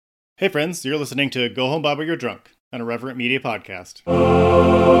Hey friends, you're listening to Go Home Bible You're Drunk, an Irreverent Media podcast.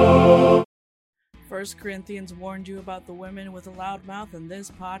 1 Corinthians warned you about the women with a loud mouth, and this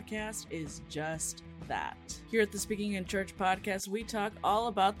podcast is just that. Here at the Speaking in Church podcast, we talk all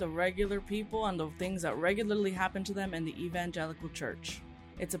about the regular people and the things that regularly happen to them in the evangelical church.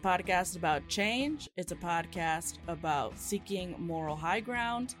 It's a podcast about change, it's a podcast about seeking moral high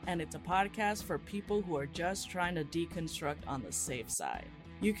ground, and it's a podcast for people who are just trying to deconstruct on the safe side.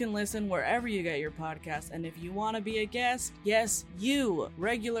 You can listen wherever you get your podcast, and if you want to be a guest, yes, you,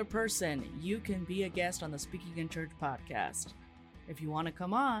 regular person, you can be a guest on the Speaking in Church podcast. If you want to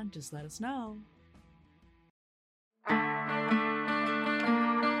come on, just let us know.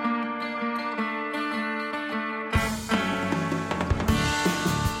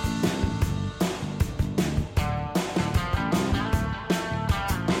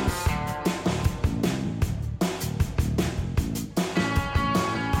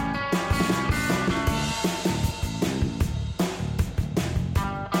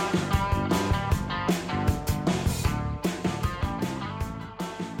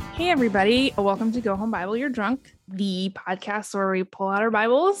 Hey everybody, welcome to Go Home Bible You're Drunk, the podcast where we pull out our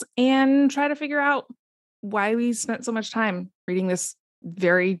Bibles and try to figure out why we spent so much time reading this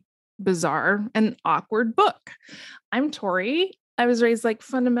very bizarre and awkward book. I'm Tori. I was raised like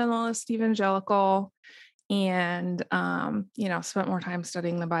fundamentalist evangelical and, spent more time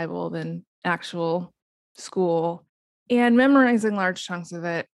studying the Bible than actual school and memorizing large chunks of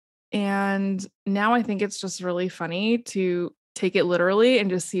it. And now I think it's just really funny to take it literally and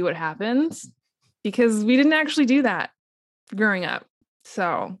just see what happens, because we didn't actually do that growing up.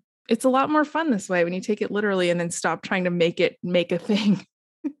 So it's a lot more fun this way when you take it literally and then stop trying to make it make a thing.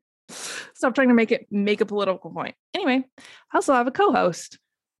 Stop trying to make a political point. Anyway, I also have a co-host.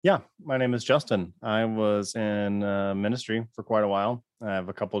 Yeah, my name is Justin. I was in ministry for quite a while. I have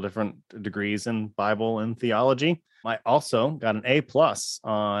a couple different degrees in Bible and theology. I also got an A+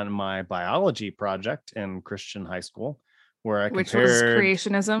 on my biology project in Christian high school, where I compared, which was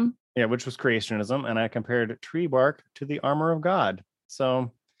creationism. Yeah, which was creationism, and I compared tree bark to the armor of God.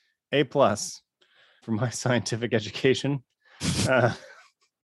 So, A+ for my scientific education. I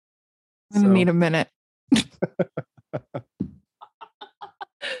need a minute.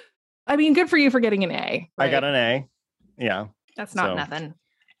 I mean, good for you for getting an A. Right? I got an A. Yeah, that's not nothing.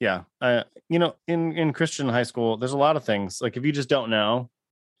 Yeah, in Christian high school, there's a lot of things. Like if you just don't know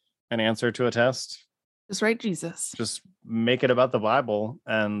an answer to a test, just write Jesus. Just make it about the Bible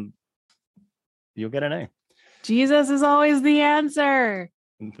and you'll get an A. Jesus is always the answer.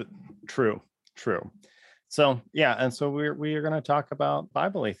 True. So, yeah. And so we are going to talk about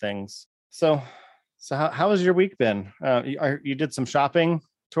Bible-y things. So how has your week been? You did some shopping,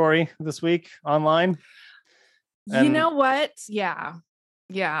 Tori, this week online? You know what? Yeah,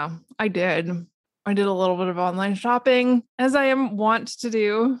 I did. I did a little bit of online shopping, as I am wont to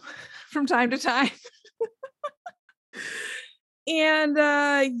do from time to time. And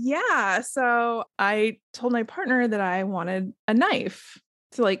so I told my partner that I wanted a knife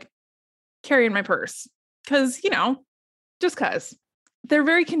to like carry in my purse because, just because they're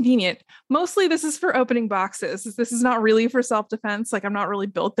very convenient. Mostly this is for opening boxes. This is not really for self-defense. Like I'm not really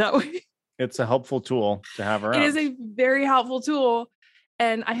built that way. It's a helpful tool to have around. It is a very helpful tool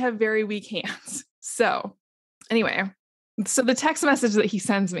and I have very weak hands. So anyway, so the text message that he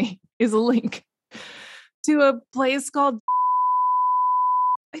sends me is a link to a place called,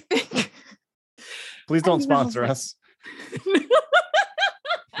 I think. Please don't sponsor us.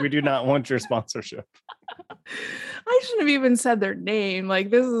 We do not want your sponsorship. I shouldn't have even said their name.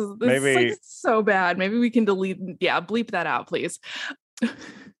 Like this is like so bad. Maybe we can bleep that out, please.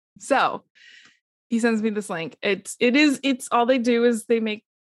 So he sends me this link. It's all they do is they make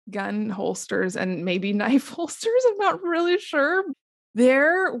gun holsters and maybe knife holsters. I'm not really sure.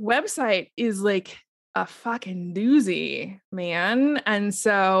 Their website is like a fucking doozy, man. And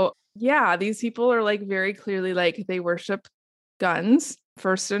so, yeah, these people are like very clearly like they worship guns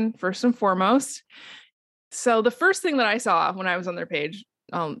first and foremost. So the first thing that I saw when I was on their page,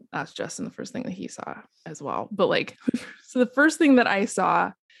 I'll ask Justin the first thing that he saw as well. But like, so the first thing that I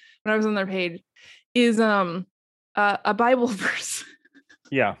saw when I was on their page is a Bible verse.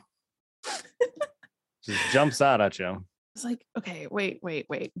 Yeah. Just jumps out at you. It's like, okay, wait.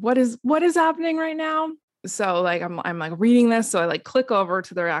 What is happening right now? So like, I'm like reading this. So I like click over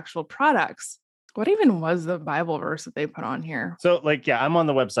to their actual products. What even was the Bible verse that they put on here? So like, yeah, I'm on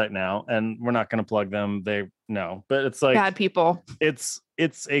the website now and we're not going to plug them. But it's like bad people. It's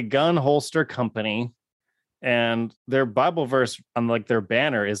a gun holster company and their Bible verse on like their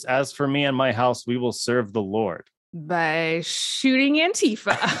banner is, "As for me and my house, we will serve the Lord." By shooting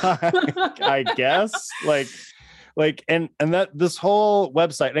Antifa. I guess and that this whole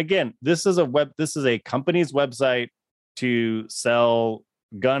website, again, this is a company's website to sell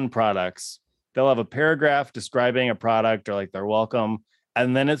gun products. They'll have a paragraph describing a product or like they're welcome,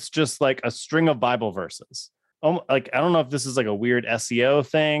 and then it's just like a string of Bible verses. Like, I don't know if this is like a weird SEO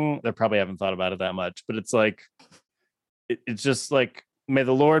thing. They probably haven't thought about it that much, but it's like it's just like, may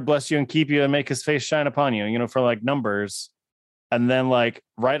the Lord bless you and keep you and make his face shine upon you, for like numbers. And then like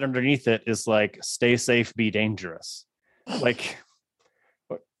right underneath it is like, stay safe, be dangerous. Like,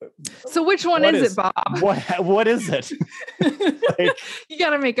 so which one is it, Bob? What is it? Like, you got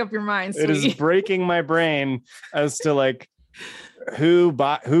to make up your mind, sweetie. It is breaking my brain as to like who.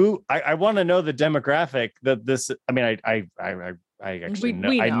 I want to know the demographic that this. I mean, I actually know.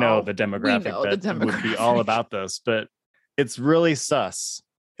 I know the demographic that would be all about this, but it's really sus.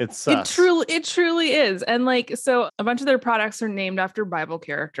 It's sus. It truly is. And like, so a bunch of their products are named after Bible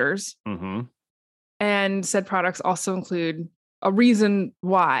characters. Mm-hmm. And said products also include a reason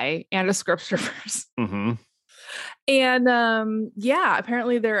why and a scripture verse. Mm-hmm. And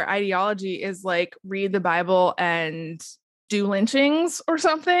apparently their ideology is like read the Bible and do lynchings or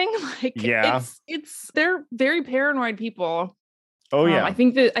something. Like, yeah, they're very paranoid people. Oh yeah. I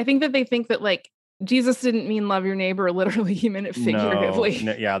think that they think that like Jesus didn't mean love your neighbor literally, he meant it figuratively.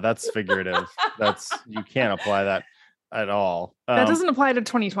 No, yeah, that's figurative. You can't apply that at all. That doesn't apply to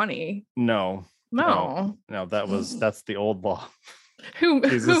 2020. No, that's the old law. Who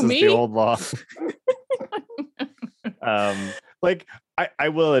Jesus who is me? The old law. Like I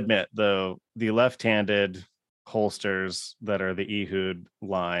will admit though, the left-handed holsters that are the Ehud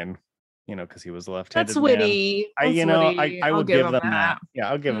line, because he was a left-handed. That's witty. I will give them that.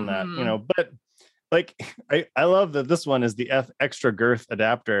 Yeah, I'll give them that. But like I love that this one is the extra girth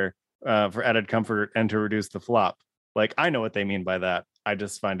adapter for added comfort and to reduce the flop. Like, I know what they mean by that. I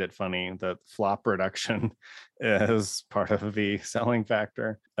just find it funny that flop reduction is part of the selling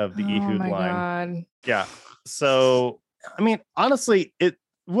factor of the Ehud line. God. Yeah. So, I mean, honestly,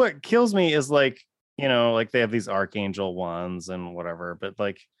 what kills me is like, like they have these archangel ones and whatever, but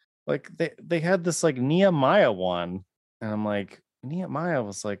like they had this like Nehemiah one, and I'm like, Nehemiah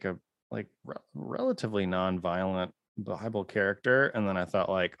was like a relatively non-violent Bible character, and then I thought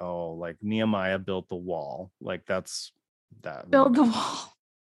like, oh, like Nehemiah built the wall, like that's that. Build the wall.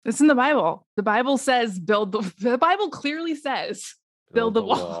 It's in the Bible. The Bible says the Bible clearly says build the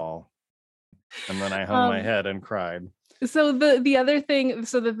wall. And then I hung my head and cried. So the other thing,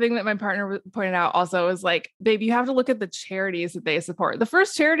 the thing that my partner pointed out also is like, babe, you have to look at the charities that they support. The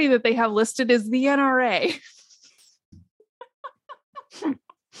first charity that they have listed is the NRA.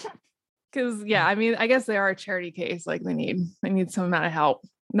 Because I mean, I guess they are a charity case. Like they need some amount of help,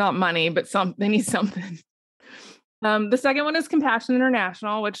 not money, but they need something. The second one is Compassion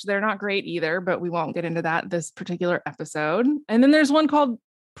International, which they're not great either, but we won't get into that this particular episode. And then there's one called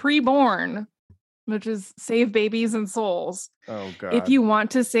Preborn, which is Save Babies and Souls. Oh God! If you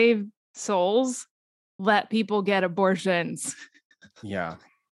want to save souls, let people get abortions. Yeah.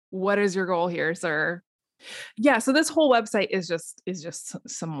 What is your goal here, sir? Yeah, so this whole website is just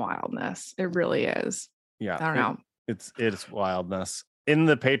some wildness. It really is. Yeah, I don't know. It's wildness. In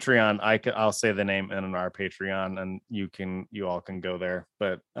the Patreon, I'll say the name in our Patreon, and you all can go there.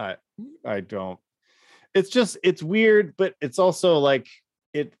 But I don't. It's weird, but it's also like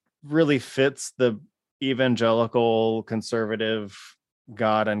it really fits the evangelical conservative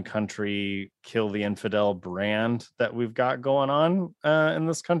God and country kill the infidel brand that we've got going on in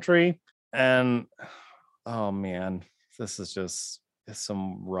this country. And oh man, this is just it's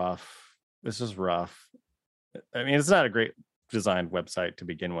just rough. I mean, it's not a great designed website to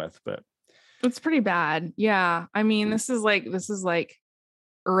begin with, but it's pretty bad. Yeah. I mean, this is like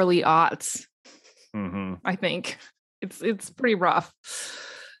early aughts. Mm-hmm. I think it's pretty rough.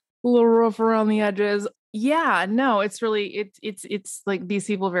 A little rough around the edges. Yeah, no, it's really it's like these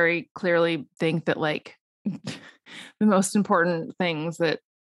people very clearly think that like the most important things that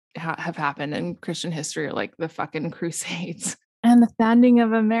have happened in Christian history are like the fucking Crusades and the founding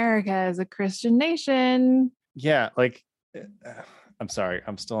of America as a Christian nation. Yeah, like I'm sorry,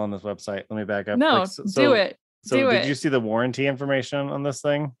 I'm still on this website. Let me back up. No, do it. So did you see the warranty information on this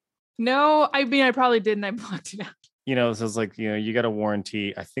thing? No, I mean I probably did, and I blocked it out. It says like, you got a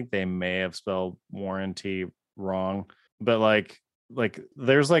warranty. I think they may have spelled warranty wrong, but like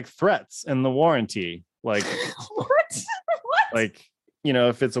there's like threats in the warranty. Like what? Like,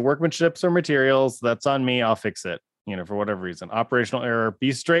 if it's a workmanships or materials, that's on me. I'll fix it, for whatever reason. Operational error,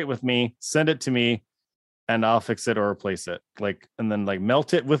 be straight with me, send it to me, and I'll fix it or replace it. Like, and then like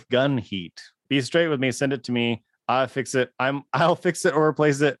melt it with gun heat. Be straight with me, send it to me. I'll fix it or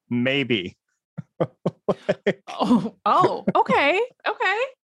replace it, maybe. Okay.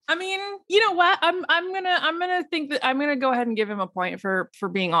 I mean, you know what? I'm gonna go ahead and give him a point for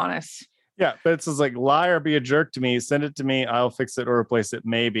being honest. Yeah, but it says like lie or be a jerk to me, send it to me, I'll fix it or replace it,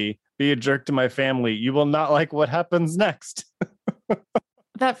 maybe. Be a jerk to my family, you will not like what happens next.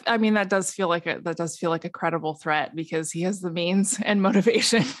 That does feel like a credible threat because he has the means and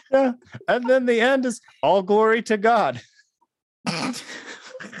motivation. Yeah. And then the end is all glory to God.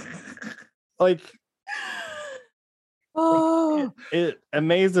 Like, oh, it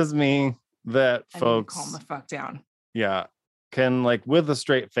amazes me that folks calm the fuck down. Yeah, can like with a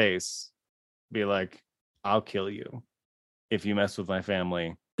straight face be like, I'll kill you if you mess with my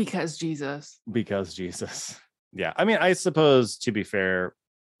family. Because Jesus. Yeah. I mean, I suppose to be fair,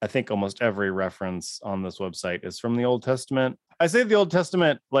 I think almost every reference on this website is from the Old Testament. I say the Old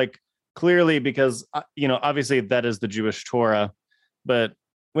Testament like clearly because, obviously that is the Jewish Torah. But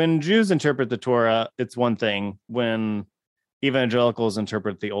when Jews interpret the Torah, it's one thing. When evangelicals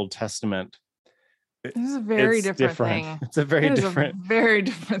interpret the Old Testament, this is a very different thing. It's a very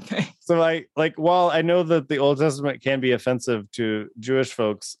different thing. So while I know that the Old Testament can be offensive to Jewish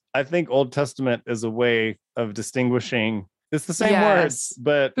folks, I think Old Testament is a way of distinguishing. It's the same words,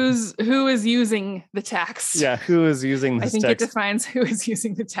 but who is using the text? Yeah, who is using this text? I think it defines who is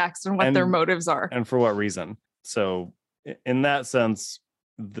using the text and what their motives are. And for what reason. So in that sense,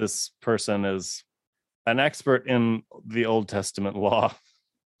 this person is an expert in the Old Testament law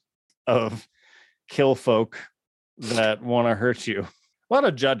of kill folk that want to hurt you. A lot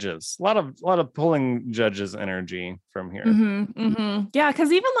of judges, a lot of pulling judges' energy from here. Yeah,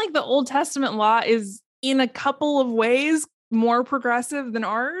 because even like the Old Testament law is in a couple of ways more progressive than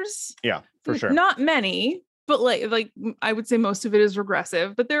ours. Yeah, for sure. Not many, but like I would say most of it is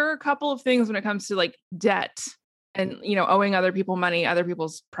regressive. But there are a couple of things when it comes to like debt and owing other people money, other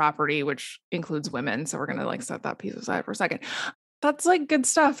people's property, which includes women. So we're gonna like set that piece aside for a second. That's like good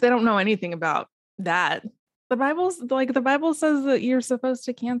stuff. They don't know anything about that. The Bible says that you're supposed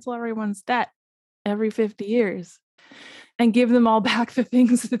to cancel everyone's debt every 50 years and give them all back the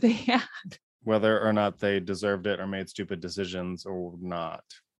things that they had, whether or not they deserved it or made stupid decisions or not.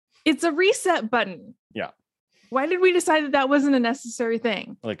 It's a reset button. Yeah. Why did we decide that wasn't a necessary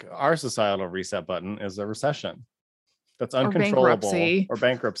thing? Like our societal reset button is a recession that's uncontrollable or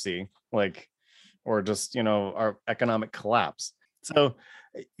bankruptcy, like, or just, our economic collapse. So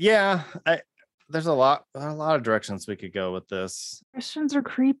yeah, there's a lot of directions we could go with this. Christians are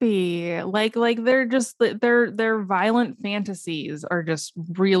creepy. Like they're just their violent fantasies are just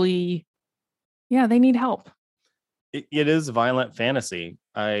really, yeah, they need help. It is violent fantasy.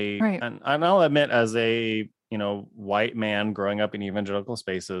 And I'll admit, as a white man growing up in evangelical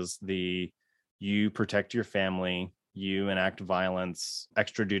spaces, you protect your family, you enact violence,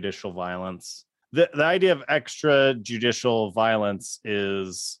 extrajudicial violence. The idea of extrajudicial violence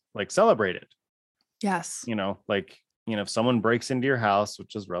is like celebrated. Yes. If someone breaks into your house,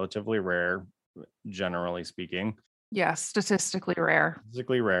 which is relatively rare, generally speaking. Yes, statistically rare.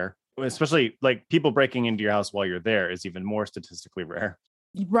 Especially like people breaking into your house while you're there is even more statistically rare.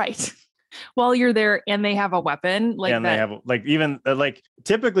 Right. While you're there and they have a weapon.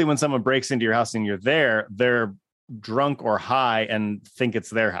 Typically when someone breaks into your house and you're there, they're drunk or high and think it's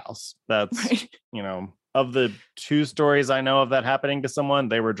their house. That's, right. Of the 2 stories I know of that happening to someone,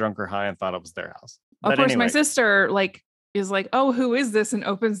 they were drunk or high and thought it was their house. Of course, my sister is like, oh, who is this? And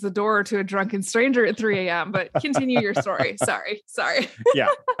opens the door to a drunken stranger at 3 a.m. But continue your story. Sorry. Yeah.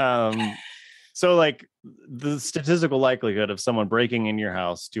 So like the statistical likelihood of someone breaking in your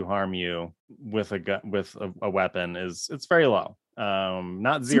house to harm you with a weapon it's very low.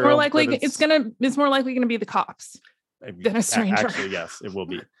 Not zero. It's more likely gonna be the cops than a stranger. Actually, yes, it will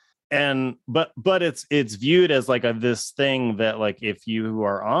be. But it's viewed as like this thing that like if you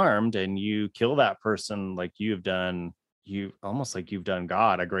are armed and you kill that person, like you've done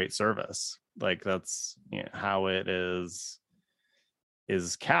God a great service. Like that's how it is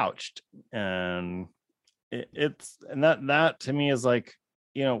couched. And that to me is like,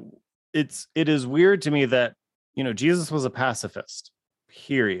 it is weird to me that Jesus was a pacifist,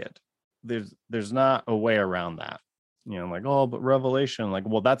 period. There's not a way around that. Like, oh, but Revelation, like,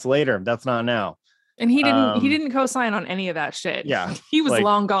 well, that's later. That's not now. And he didn't co-sign on any of that shit. Yeah. He was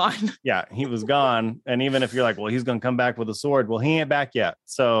long gone. Yeah, he was gone. And even if you're like, well, he's going to come back with a sword. Well, he ain't back yet.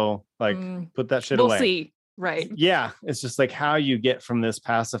 So like, put that shit away. We'll see. Right. Yeah. It's just like how you get from this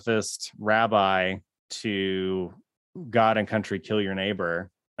pacifist rabbi to God and country, kill your neighbor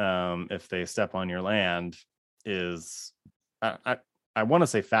if they step on your land is, I want to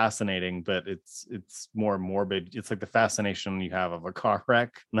say fascinating, but it's more morbid. It's like the fascination you have of a car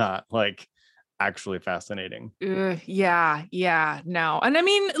wreck, not like actually fascinating. Yeah, no. And I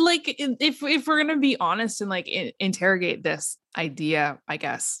mean, like, if we're gonna be honest and like interrogate this idea, I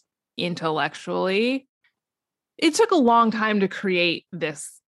guess intellectually, it took a long time to create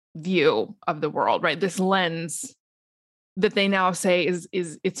this view of the world, right? This lens that they now say is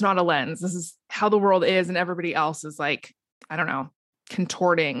it's not a lens. This is how the world is, and everybody else is like, I don't know,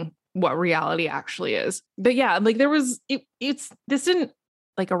 contorting what reality actually is. But yeah, like there was this didn't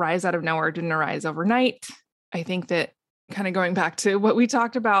like arise out of nowhere, it didn't arise overnight. I think that kind of going back to what we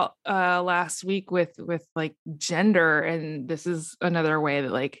talked about last week with like gender, and this is another way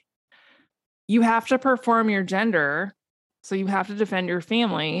that like you have to perform your gender, so you have to defend your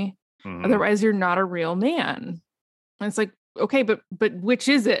family, otherwise you're not a real man. And it's like, okay, but which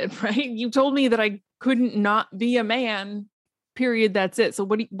is it, right? You told me that I couldn't not be a man, period. That's it. So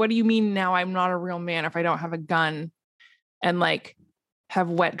what do you mean now I'm not a real man if I don't have a gun and like have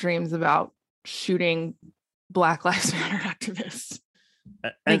wet dreams about shooting Black Lives Matter activists?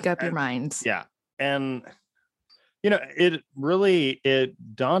 Make up your minds. Yeah. And, it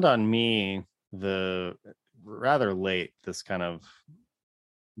dawned on me rather late, this kind of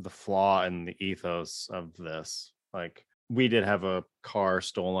the flaw in the ethos of this. Like, we did have a car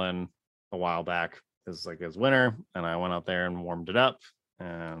stolen a while back. It was winter, and I went out there and warmed it up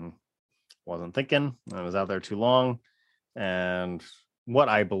and wasn't thinking. I was out there too long, and what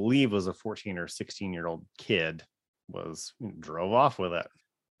I believe was a 14 or 16-year-old kid drove off with it.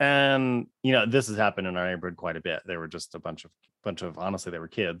 And this has happened in our neighborhood quite a bit. There were just a bunch of honestly, they were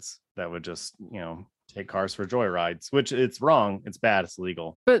kids that would just take cars for joyrides, which it's wrong, it's bad, it's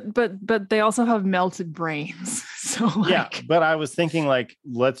illegal. But they also have melted brains. So yeah, but I was thinking, like,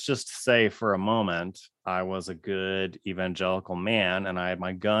 let's just say for a moment I was a good evangelical man and I had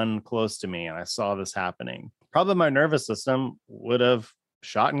my gun close to me and I saw this happening. Probably my nervous system would have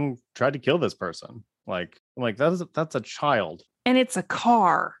shot and tried to kill this person. Like that's a child. And it's a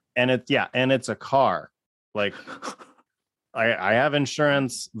car. And it's a car. Like, I have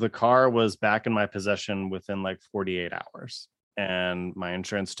insurance. The car was back in my possession within like 48 hours. And my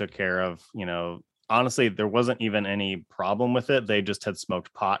insurance took care of, honestly, there wasn't even any problem with it. They just had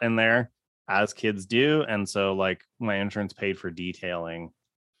smoked pot in there, as kids do. And so like my insurance paid for detailing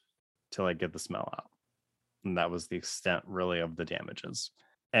to like get the smell out. And that was the extent really of the damages.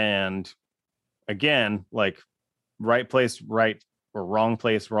 And again, like, right place, right or wrong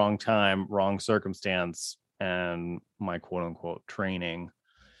place, wrong time, wrong circumstance, and my quote unquote training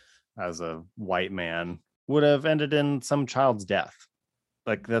as a white man would have ended in some child's death.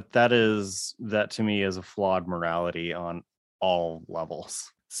 Like that to me is a flawed morality on all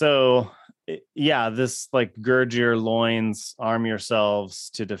levels. So yeah, this like gird your loins, arm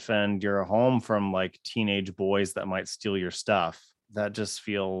yourselves to defend your home from like teenage boys that might steal your stuff. That just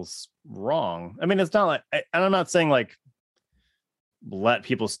feels wrong. I mean, it's not like, and I'm not saying like let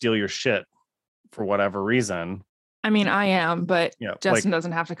people steal your shit for whatever reason. I mean, I am, but Justin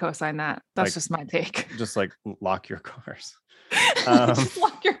doesn't have to co-sign that. That's just my take. Just like lock your cars. Just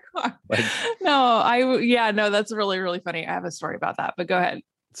lock your car. No, that's really, really funny. I have a story about that, but go ahead.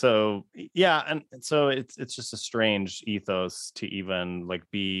 So yeah, and so it's just a strange ethos to even like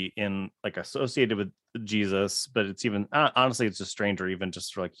be in like associated with Jesus, but it's even honestly it's just stranger even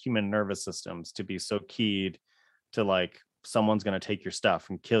just for like human nervous systems to be so keyed to like someone's going to take your stuff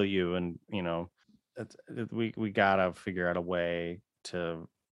and kill you. And we gotta figure out a way to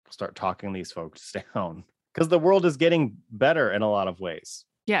start talking these folks down, because the world is getting better in a lot of ways.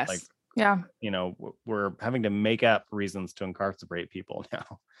 Yes. Like, yeah, we're having to make up reasons to incarcerate people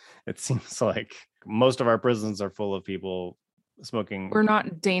now. It seems like most of our prisons are full of people smoking. We're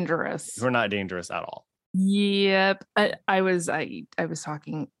not dangerous. We're not dangerous at all. Yep. I was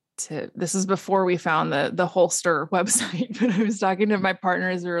talking to, this is before we found the Holster website, but I was talking to my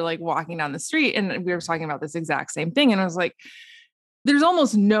partners. We were like walking down the street and we were talking about this exact same thing. And I was like, there's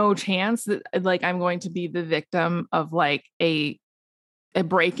almost no chance that like I'm going to be the victim of like a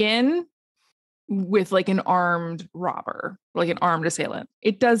break-in with like an armed robber, like an armed assailant.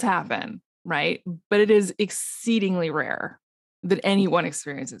 It does happen, right? But it is exceedingly rare that anyone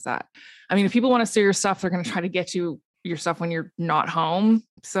experiences that. I mean, if people want to steal your stuff, they're going to try to get your stuff when you're not home.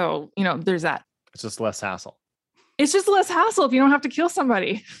 So, there's that. It's just less hassle. It's just less hassle if you don't have to kill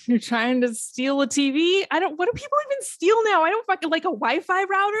somebody. You're trying to steal a TV. What do people even steal now? I don't fucking like a Wi-Fi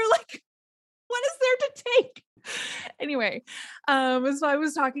router. Like, what is there to take? Anyway, so I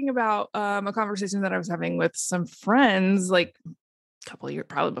was talking about a conversation that I was having with some friends, like a couple of years,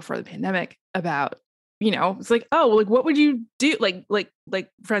 probably before the pandemic, about it's like, oh, like, what would you do? Like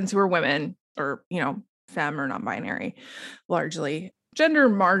friends who are women or, femme or non-binary, largely gender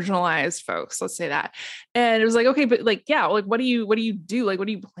marginalized folks, let's say that. And it was like, okay, but like, yeah, like, what do you do? Like, what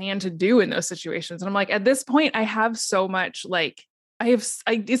do you plan to do in those situations? And I'm like, at this point, I have so much, like, it's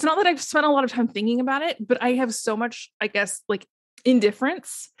not that I've spent a lot of time thinking about it, but I have so much, I guess, like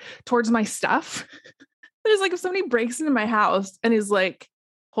indifference towards my stuff. There's like, if somebody breaks into my house and is like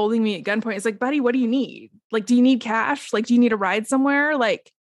holding me at gunpoint, it's like, buddy, what do you need? Like, do you need cash? Like, do you need a ride somewhere?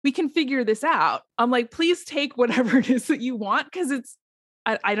 Like, we can figure this out. I'm like, please take whatever it is that you want. Cause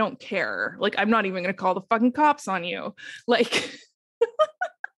I don't care. Like, I'm not even going to call the fucking cops on you. Like,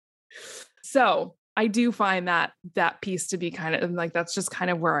 so I do find that piece to be kind of like, that's just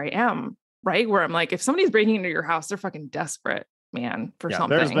kind of where I am, right? Where I'm like, if somebody's breaking into your house, they're fucking desperate, man, for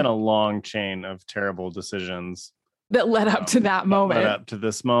something. There's been a long chain of terrible decisions that led up to that moment. Led up to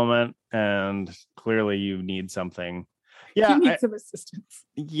this moment. And clearly you need something. Yeah. You need some assistance.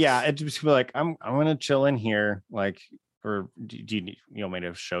 Yeah. It just be like, I'm going to chill in here. Like, or do you need, me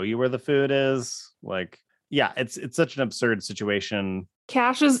to show you where the food is? Like, yeah, it's such an absurd situation.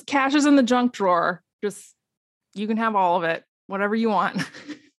 Cash is in the junk drawer. Just, you can have all of it, whatever you want.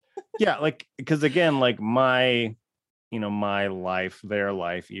 Yeah. Like, because again, like my life, their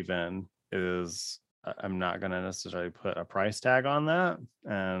life even is, I'm not going to necessarily put a price tag on that.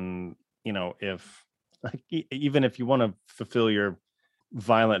 And, if like, even if you want to fulfill your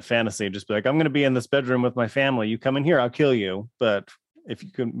violent fantasy, just be like, I'm going to be in this bedroom with my family. You come in here, I'll kill you. But if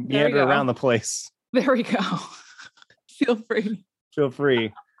you can meander around the place. There we go. Feel free.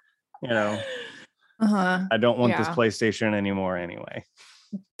 I don't want this PlayStation anymore anyway.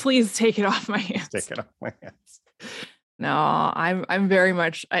 Please take it off my hands. No, I'm very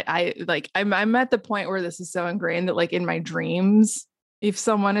much, I'm at the point where this is so ingrained that like in my dreams, if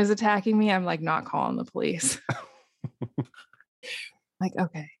someone is attacking me, I'm like not calling the police. Like,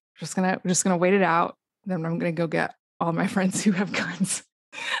 okay, just gonna wait it out. Then I'm gonna go get all my friends who have guns.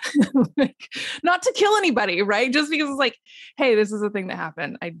 Like, not to kill anybody, right? Just because it's like, hey, this is a thing that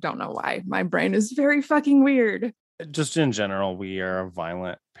happened. I don't know why. My brain is very fucking weird. Just in general, we are a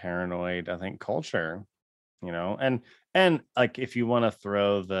violent, paranoid, I think, culture, and like if you want to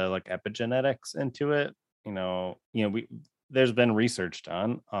throw the like epigenetics into it, there's been research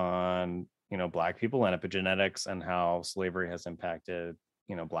done on Black people and epigenetics and how slavery has impacted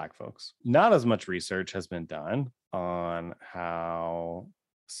Black folks. Not as much research has been done on how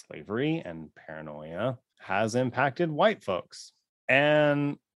slavery and paranoia has impacted white folks.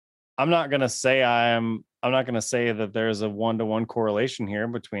 And I'm not going to say that there's a 1-to-1 correlation here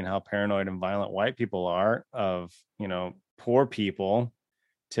between how paranoid and violent white people are of, poor people,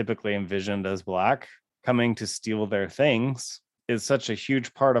 typically envisioned as Black, coming to steal their things is such a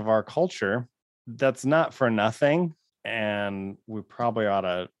huge part of our culture. That's not for nothing. And we probably ought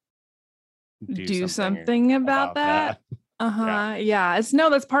to do something about that. Yeah.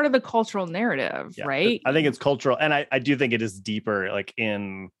 That's part of the cultural narrative, right? I think it's cultural. And I do think it is deeper, like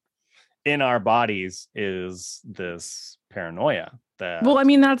in our bodies is this paranoia that, well, I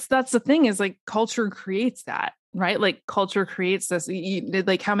mean, that's the thing is like culture creates that, right? Like culture creates this,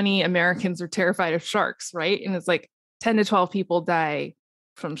 like how many Americans are terrified of sharks, right? And it's like 10 to 12 people die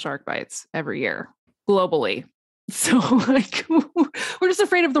from shark bites every year globally. So like, we're just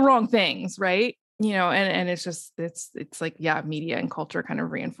afraid of the wrong things, right? And it's just, it's like, yeah, media and culture kind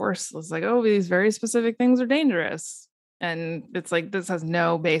of reinforce. It's like, oh, these very specific things are dangerous. And it's like, this has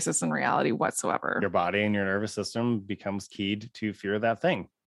no basis in reality whatsoever. Your body and your nervous system becomes keyed to fear that thing.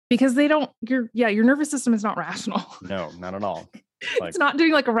 Because your nervous system is not rational. No, not at all. It's not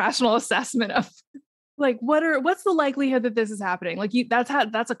doing like a rational assessment of like, what's the likelihood that this is happening? Like that's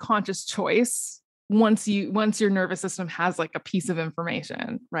a conscious choice. Once your nervous system has like a piece of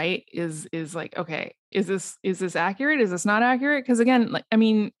information, right? Is like, okay, is this accurate? Is this not accurate? Because again, like, I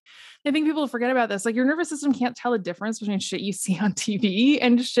mean, I think people forget about this. Like your nervous system can't tell the difference between shit you see on TV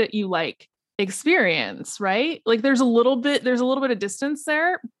and shit you like experience, right? Like there's a little bit of distance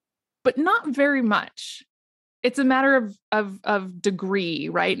there, but not very much. It's a matter of degree,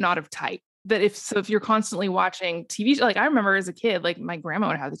 right? Not of type. That if you're constantly watching TV, like I remember as a kid, like my grandma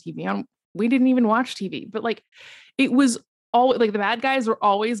would have the TV on. We didn't even watch TV, but like it was all like the bad guys were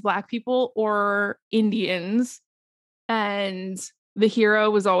always Black people or Indians. And the hero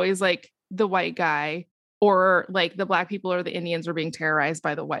was always like the white guy, or like the Black people or the Indians were being terrorized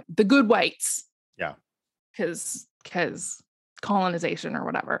by the good whites. Yeah. Cause colonization or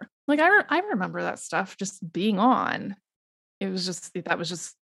whatever. Like I remember that stuff just being on. That was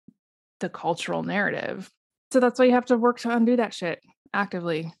just the cultural narrative. So that's why you have to work to undo that shit.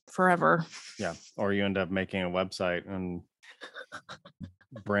 actively forever. Yeah. Or you end up making a website and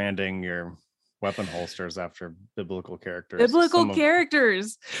branding your weapon holsters after biblical characters. Biblical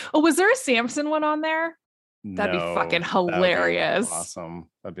characters. Oh, was there a Samson one on there? That'd be fucking hilarious. Be awesome.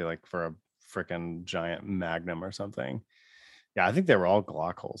 That'd be like for a freaking giant Magnum or something. Yeah, I think they were all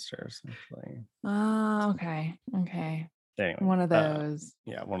Glock holsters, actually. Okay. Anyway, one of those.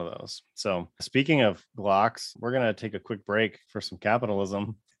 Yeah, one of those. So speaking of Glocks, we're going to take a quick break for some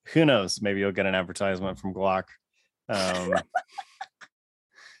capitalism. Who knows? Maybe you'll get an advertisement from Glock. As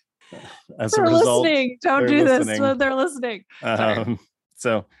a result, listening. Don't do listening. This. They're listening.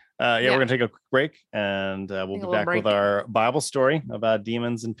 So we're going to take a quick break, and we'll be back with our Bible story about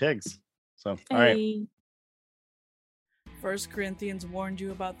demons and pigs. So, all right. 1 Corinthians warned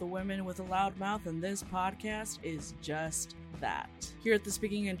you about the women with a loud mouth, and this podcast is just that. Here at the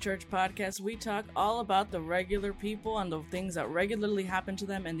Speaking in Church podcast, we talk all about the regular people and the things that regularly happen to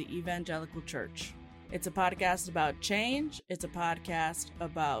them in the evangelical church. It's a podcast about change, it's a podcast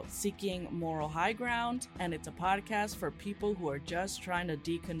about seeking moral high ground, and it's a podcast for people who are just trying to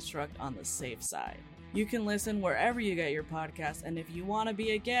deconstruct on the safe side. You can listen wherever you get your podcast, and if you want to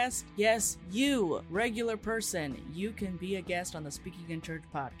be a guest, yes, you, regular person, you can be a guest on the Speaking in Church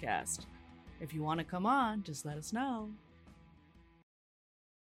podcast. If you want to come on, just let us know.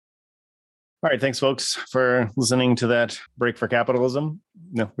 All right, thanks, folks, for listening to that break for capitalism.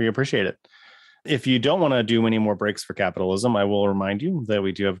 No, we appreciate it. If you don't want to do any more breaks for capitalism, I will remind you that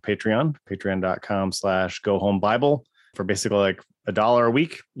we do have a Patreon, patreon.com/GoHomeBible. For basically like $1 a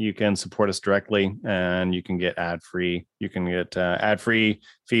week, you can support us directly, and you can get ad-free. You can get ad-free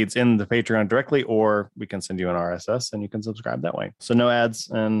feeds in the Patreon directly, or we can send you an RSS and you can subscribe that way. So no ads,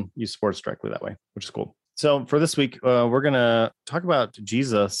 and you support us directly that way, which is cool. So for this week, we're going to talk about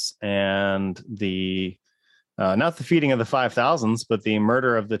Jesus and the not the feeding of the 5,000s, but the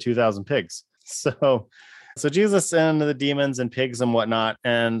murder of the 2,000 pigs. So Jesus and the demons and pigs and whatnot.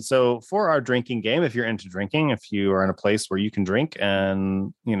 And so for our drinking game, if you're into drinking, if you are in a place where you can drink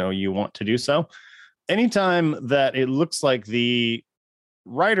and, you want to do so, anytime that it looks like the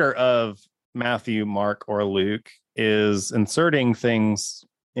writer of Matthew, Mark, or Luke is inserting things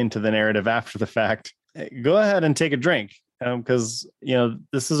into the narrative after the fact, go ahead and take a drink, because,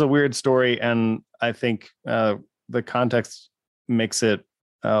 this is a weird story. And I think the context makes it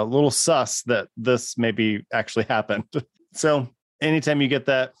a little sus that this maybe actually happened. So anytime you get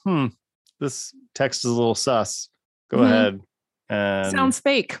that, this text is a little sus, go ahead. And sounds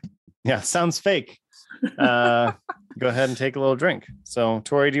fake. Yeah, sounds fake. Go ahead and take a little drink. So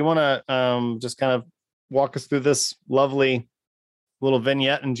Tori, do you want to just kind of walk us through this lovely little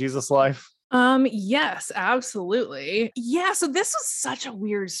vignette in Jesus' life? Yes, absolutely. Yeah. So this was such a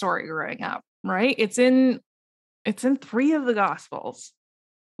weird story growing up, right? It's in 3 of the Gospels,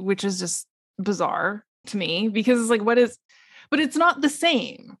 which is just bizarre to me, because it's like, but it's not the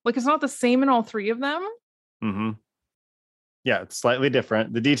same. Like, it's not the same in all 3 of them. Mm-hmm. Yeah, it's slightly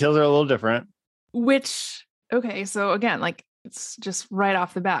different. The details are a little different. Which, okay, so again, like, it's just right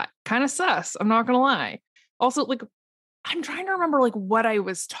off the bat, kind of sus. I'm not going to lie. Also, like, I'm trying to remember, like, what I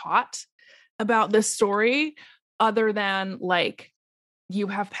was taught about this story, other than, like, you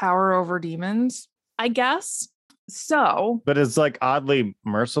have power over demons, I guess. So, but it's like oddly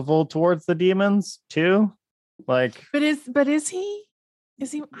merciful towards the demons too. Like, but is he? I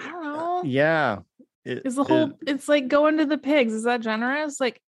don't know. Yeah. It's like going to the pigs. Is that generous?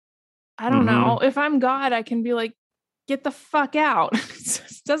 Like, I don't know. If I'm God, I can be like, get the fuck out.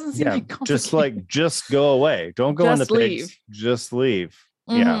 It doesn't seem like complicated. Just go away. Don't go in the leave. Pigs. Just leave.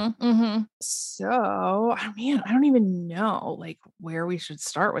 So, man, I don't even know like where we should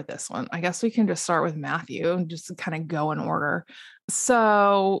start with this one. I guess we can just start with Matthew and just kind of go in order.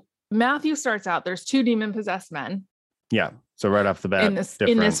 So Matthew starts out, there's 2 demon-possessed men. Yeah. So right off the bat, in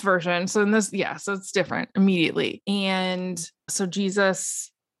this version. So so it's different immediately. And so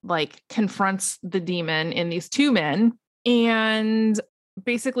Jesus like confronts the demon in these 2 men and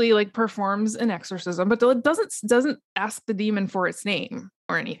basically like performs an exorcism, but doesn't ask the demon for its name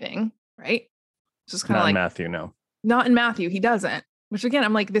or anything, right? It's just kind of like Matthew, no. Not in Matthew, he doesn't. Which again,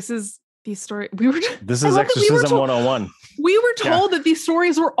 I'm like, this is the story. This is exorcism 101. We were told that these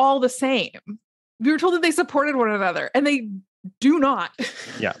stories were all the same. We were told that they supported one another, and they do not.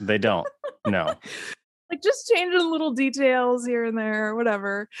 Yeah, they don't. No. Like just changing little details here and there,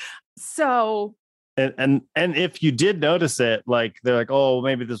 whatever. So and if you did notice it, like they're like, oh,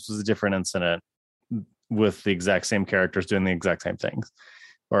 maybe this was a different incident with the exact same characters doing the exact same things.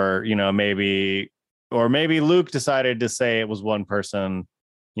 Or, maybe Luke decided to say it was one person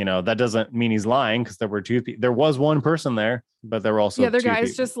that doesn't mean he's lying, because there was one person there, but there were also the other two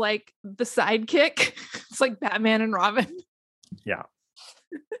guy's people. just like the sidekick. It's like Batman and Robin. Yeah.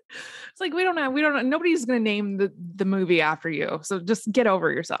 It's like, we don't know. Nobody's going to name the movie after you. So just get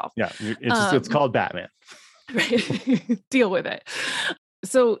over yourself. Yeah. It's called Batman. Right. Deal with it.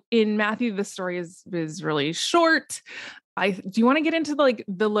 So in Matthew, the story is really short. Do you want to get into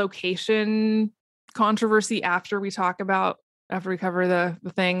the location controversy after we cover the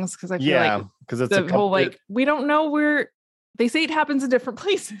things? Because I feel like because it's the whole we don't know where. They say it happens in different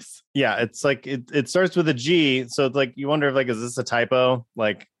places. Yeah, it's like it starts with a G, so it's like you wonder if is this a typo?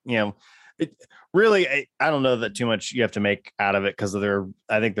 Really, I don't know that too much you have to make out of it, because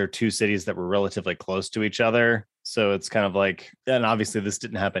I think there are two cities that were relatively close to each other. So it's kind of and obviously this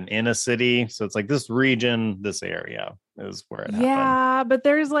didn't happen in a city. So it's like this region, this area is where it happened. Yeah, but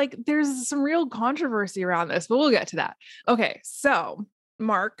there's some real controversy around this, but we'll get to that. Okay, so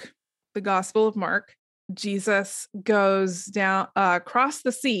Mark, the Gospel of Mark, Jesus goes down across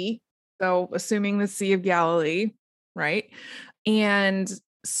the sea. So assuming the Sea of Galilee, right? And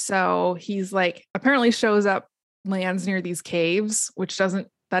so he's apparently shows up, lands near these caves, which doesn't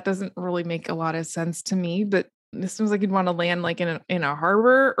really make a lot of sense to me, but this seems like you'd want to land in a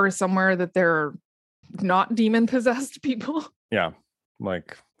harbor or somewhere that there are not demon possessed people. Yeah.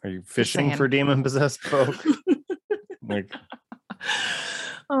 Are you fishing for demon possessed folk?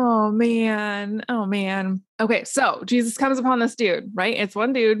 Oh man. Okay. So Jesus comes upon this dude, right? It's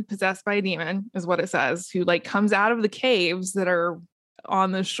one dude possessed by a demon is what it says, who comes out of the caves that are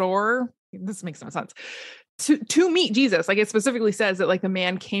on the shore. This makes no sense. To meet Jesus. It specifically says that the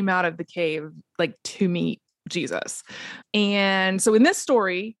man came out of the cave, to meet Jesus. And so in this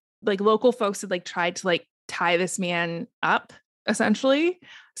story, local folks had tried to tie this man up essentially.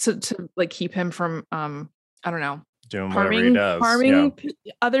 So to keep him from, I don't know, doing whatever he does, harming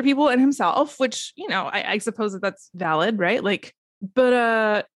other people and himself, which, I suppose that's valid, right?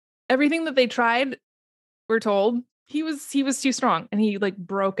 But everything that they tried, we're told he was too strong, and he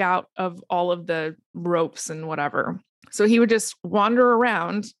broke out of all of the ropes and whatever. So he would just wander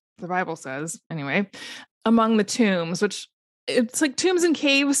around, the Bible says anyway, among the tombs, which it's tombs and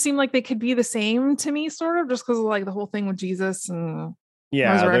caves seem like they could be the same to me, sort of, just because of the whole thing with Jesus and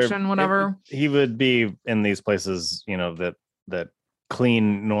resurrection, whatever. He would be in these places, that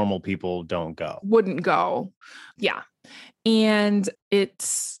clean, normal people wouldn't go. Yeah. And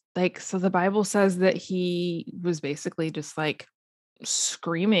it's so the Bible says that he was basically just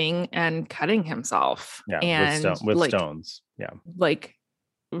screaming and cutting himself. Yeah. And with stones. Yeah.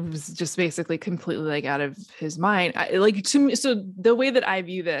 Was just basically completely out of his mind. To me, so the way that I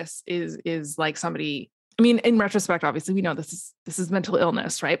view this is somebody, I mean, in retrospect, obviously we know this is mental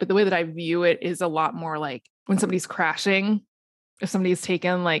illness, right? But the way that I view it is a lot more when somebody's crashing, if somebody's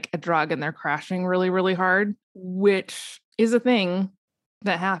taken a drug and they're crashing really, really hard, which is a thing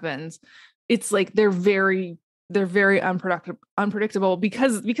that happens. It's they're very unpredictable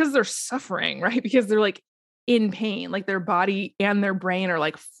because they're suffering, right? Because they're in pain, their body and their brain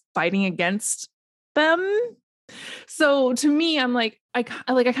are fighting against them. So to me, I'm I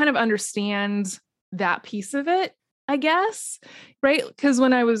kind of understand that piece of it, I guess, right? Because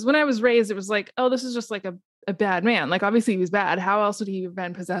when I was raised, it was oh, this is just a bad man. Obviously he was bad. How else would he have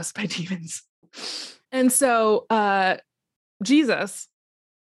been possessed by demons? And so Jesus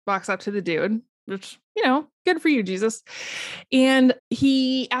walks up to the dude, which, good for you, Jesus. And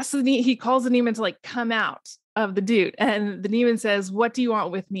he calls the demon to come out of the dude. And the demon says, "What do you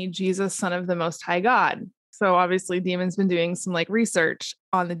want with me, Jesus, Son of the Most High God?" So obviously demon's been doing some research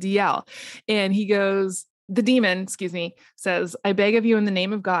on the DL. And the demon says, "I beg of you in the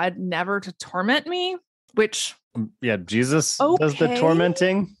name of God, never to torment me," which. Yeah. Jesus does the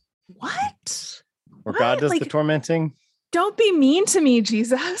tormenting. What? Or God does the tormenting. Don't be mean to me,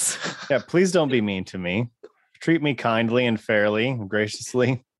 Jesus. Yeah, please don't be mean to me. Treat me kindly and fairly and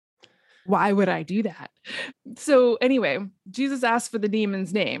graciously. Why would I do that? So anyway, Jesus asked for the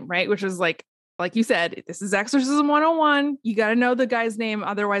demon's name, right? Which is like you said, this is Exorcism 101. You got to know the guy's name.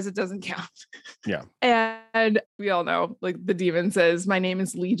 Otherwise it doesn't count. Yeah. And we all know, the demon says, "My name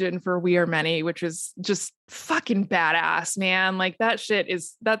is Legion, for we are many," which is just fucking badass, man.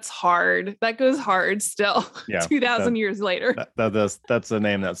 That's hard. That goes hard still. Yeah. 2,000 years later. That's a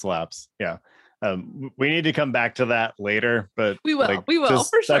name that slaps. Yeah. We need to come back to that later, but we will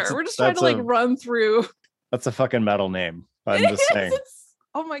for sure. We're just trying to run through. That's a fucking metal name. I'm just saying.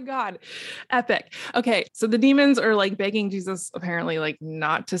 Oh my God. Epic. Okay. So the demons are like begging Jesus apparently like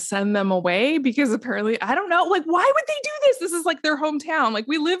not to send them away because apparently, I don't know, like, why would they do this? This is like their hometown. Like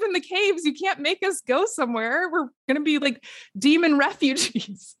we live in the caves. You can't make us go somewhere. We're going to be like demon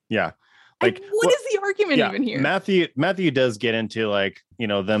refugees. Yeah. Like, what is the argument even here? Matthew does get into like,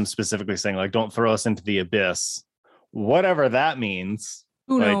 them specifically saying like, don't throw us into the abyss, whatever that means.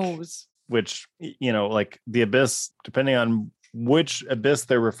 Who knows? Which, like the abyss, depending on which abyss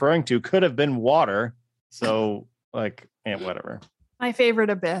they're referring to, could have been water. So like, whatever. My favorite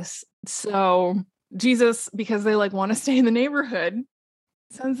abyss. So Jesus, because they like want to stay in the neighborhood,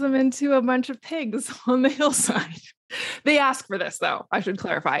 sends them into a bunch of pigs on the hillside. They ask for this, though. I should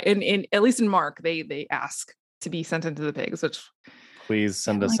clarify. In at least in Mark, they ask to be sent into the pigs. Which, please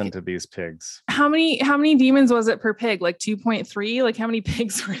send us into these pigs. How many demons was it per pig? Like 2.3? Like how many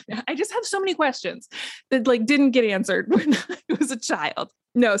pigs were there? I just have so many questions that like didn't get answered when I was a child.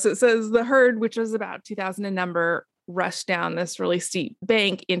 No, so it says the herd, which was about 2,000 in number, rushed down this really steep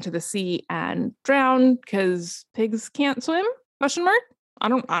bank into the sea and drowned because pigs can't swim? ? I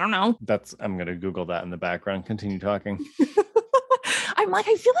don't know. I'm going to Google that in the background. Continue talking. I'm like,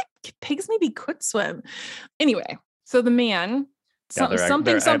 I feel like pigs maybe could swim. Anyway, so the man,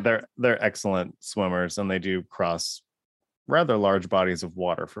 they're excellent swimmers and they do cross rather large bodies of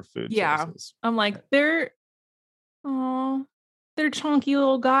water for food. Yeah. Sources. I'm like, they're chunky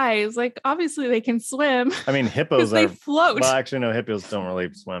little guys. Like, obviously they can swim. I mean, hippos they float. Well, actually, no, hippos don't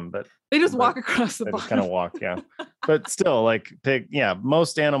really swim, but they just walk across the bottom. Just kind of walk, yeah. But still, like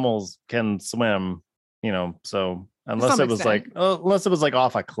most animals can swim, so unless it was like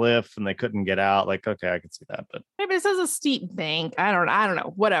off a cliff and they couldn't get out, like, okay, I can see that. But maybe it says a steep bank. I don't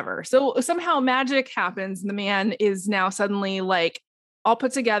know, whatever. So somehow magic happens and the man is now suddenly like all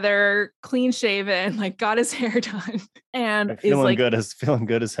put together, clean shaven, like got his hair done, and feeling good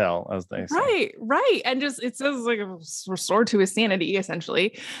as hell, as they say. Right. And just it says like restored to his sanity,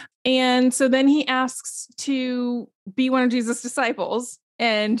 essentially. And so then he asks to be one of Jesus' disciples,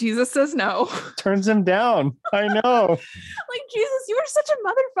 and Jesus says no. Turns him down. I know. Like, Jesus, you are such a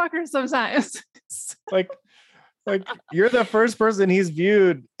motherfucker sometimes. like you're the first person he's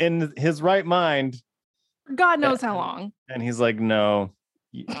viewed in his right mind. God knows how long. And he's like, no,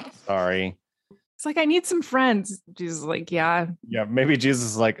 sorry. It's like, I need some friends. Jesus is like, yeah. Yeah, maybe Jesus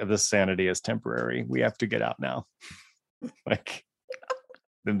is like, this sanity is temporary. We have to get out now. Like,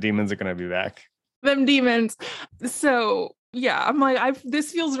 them demons are going to be back. Them demons. So, yeah, I'm like,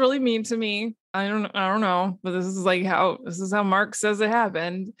 this feels really mean to me. I don't know, but this is how Mark says it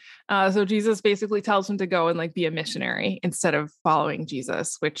happened. So Jesus basically tells him to go and like be a missionary instead of following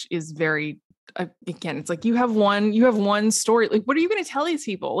Jesus, which is very, again, it's like you have one story. Like, what are you going to tell these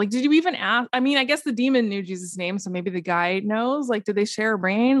people? Like, did you even ask? I mean, I guess the demon knew Jesus' name, so maybe the guy knows. Like, did they share a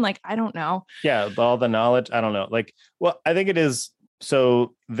brain? Like, I don't know. Yeah, all the knowledge. I don't know. Like, well, I think it is.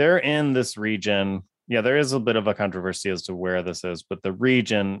 So they're in this region. Yeah, there is a bit of a controversy as to where this is, but the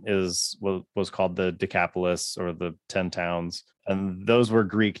region was called the Decapolis, or the 10 towns, and those were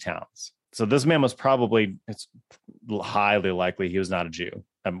Greek towns. So this man was it's highly likely he was not a Jew.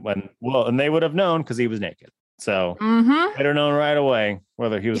 And they would have known because he was naked. So they'd have known right away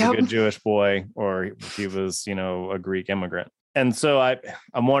whether he was a good Jewish boy or if he was, a Greek immigrant. And so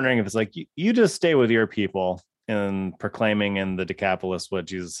I'm wondering if it's like, you just stay with your people in proclaiming in the Decapolis what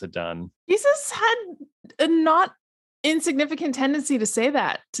Jesus had done. Jesus had a not insignificant tendency to say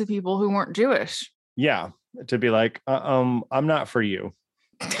that to people who weren't Jewish. Yeah, to be like, I'm not for you.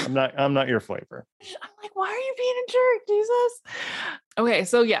 I'm not your flavor. I'm like, why are you being a jerk, Jesus? Okay,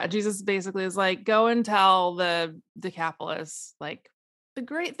 so yeah, Jesus basically is like, go and tell the Decapolis, like, the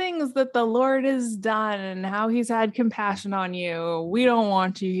great things that the Lord has done and how he's had compassion on you. We don't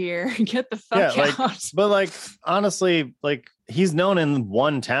want you here. Get the fuck out. But like, honestly, like, he's known in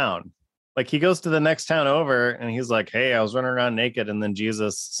one town. Like, he goes to the next town over and he's like, hey, I was running around naked and then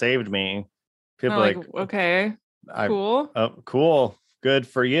Jesus saved me. People like, okay, cool. Cool. Good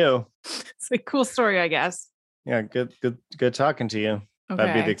for you. It's a cool story, I guess. Yeah, good talking to you. Okay.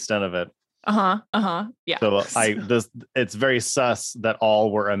 That'd be the extent of it. Yeah. So it's very sus that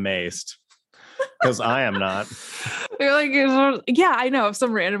all were amazed, because I am not. They're like, yeah, I know. If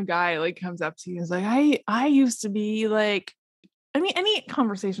some random guy like comes up to you and is like, I used to be like, I mean, any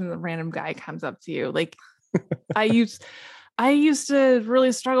conversation that a random guy comes up to you, like, I used to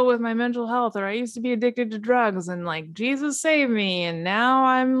really struggle with my mental health, or I used to be addicted to drugs, and like Jesus saved me, and now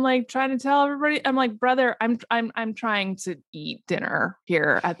I'm like trying to tell everybody. I'm like, brother, I'm trying to eat dinner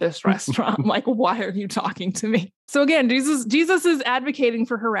here at this restaurant. Like, why are you talking to me? So again, Jesus is advocating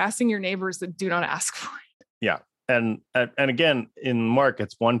for harassing your neighbors that do not ask for it. Yeah. And again, in Mark,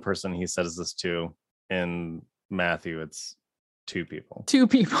 it's one person he says this to. In Matthew, it's two people. Two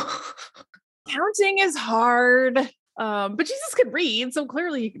people. Counting is hard. But Jesus could read, so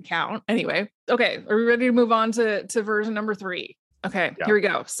clearly he could count. Anyway, okay, are we ready to move on to version number 3? Okay, Here we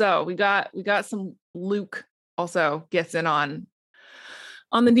go. So we got some Luke also gets in on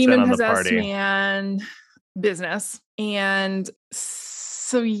the demon possessed man business. And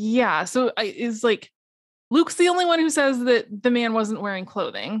so is like Luke's the only one who says that the man wasn't wearing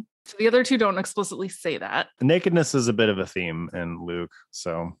clothing. So the other two don't explicitly say that. Nakedness is a bit of a theme in Luke,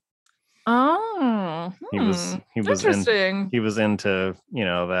 so he was interesting. He was into,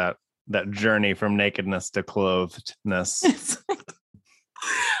 that journey from nakedness to clothedness.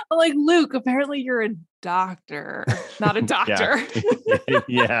 Like, Luke, apparently you're a doctor, not a doctor.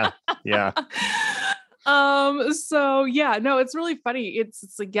 Yeah. So yeah, no, it's really funny.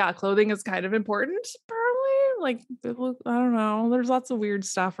 It's like, yeah, clothing is kind of important, apparently. Like, I don't know. There's lots of weird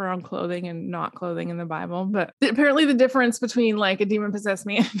stuff around clothing and not clothing in the Bible, but apparently the difference between like a demon possessed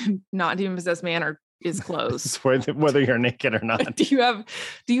man and not demon possessed man is clothes. Whether you're naked or not. Do you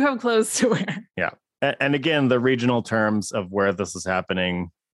have clothes to wear? Yeah. And again, the regional terms of where this is happening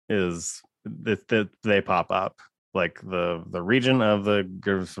is that they pop up, like the region of the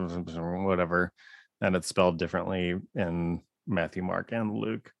whatever, and it's spelled differently in Matthew, Mark, and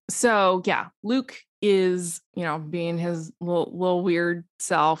Luke. So yeah, Luke is, being his little weird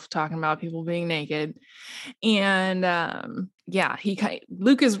self, talking about people being naked. And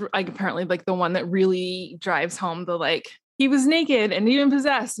Luke is like apparently like the one that really drives home the like, he was naked and even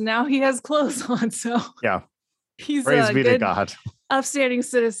possessed. Now he has clothes on. So yeah, he's praise a be good, to God, upstanding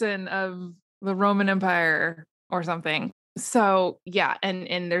citizen of the Roman Empire or something. So yeah,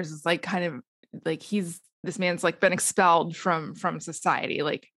 and there's this like kind of like this man's like been expelled from society,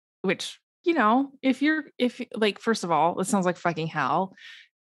 like, which, if like, first of all, it sounds like fucking hell,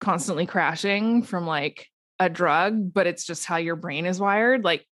 constantly crashing from like a drug, but it's just how your brain is wired.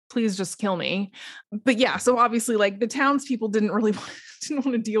 Like, please just kill me. But yeah, so obviously like the townspeople didn't want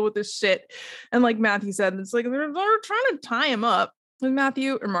to deal with this shit. And like Matthew said, it's like they're trying to tie him up. With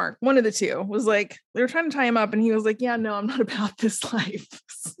Matthew or Mark, one of the two, was like, they were trying to tie him up and he was like, yeah, no, I'm not about this life.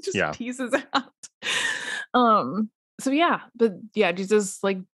 Just teases out. So yeah, but yeah, Jesus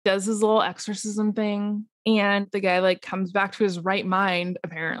like does his little exorcism thing, and the guy like comes back to his right mind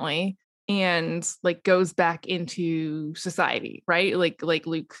apparently, and like goes back into society, right? Like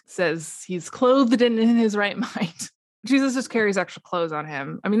Luke says he's clothed in his right mind. Jesus just carries extra clothes on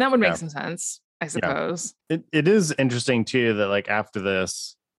him. I mean, that would make some sense, I suppose. Yeah. It is interesting too that like after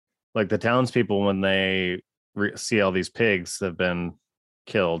this, like the townspeople, when they see all these pigs that have been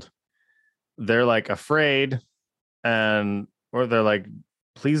killed, they're like afraid, or they're like,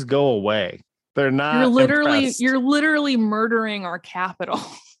 please go away. They're not. You're literally murdering our capital.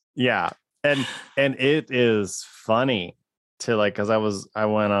 Yeah, and it is funny to like, because I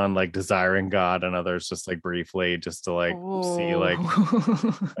went on like Desiring God and others just like briefly just to like see like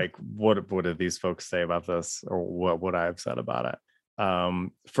what did these folks say about this, or what would I have said about it.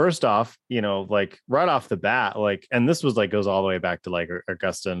 First off, like right off the bat, like, and this was like goes all the way back to like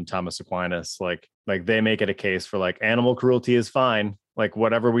Augustine and Thomas Aquinas, like they make it a case for like animal cruelty is fine, like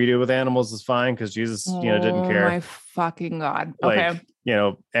whatever we do with animals is fine because Jesus didn't care. Oh my fucking God. Like,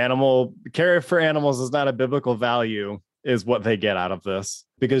 okay, animal care for animals is not a biblical value, is what they get out of this,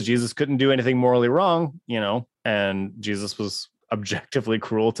 because Jesus couldn't do anything morally wrong, and Jesus was objectively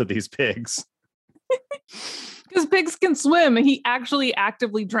cruel to these pigs. Because pigs can swim, and he actually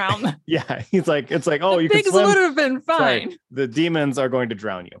actively drowned them. Yeah, it's like, oh, you pigs can swim. Would have been fine. Sorry, the demons are going to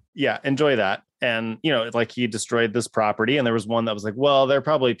drown you. Yeah, enjoy that. And it's like he destroyed this property, and there was one that was like, well, they're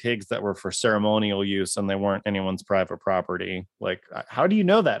probably pigs that were for ceremonial use, and they weren't anyone's private property. Like, how do you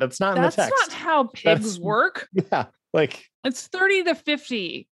know that? It's not in the text. That's not how pigs work. Yeah, like it's 30 to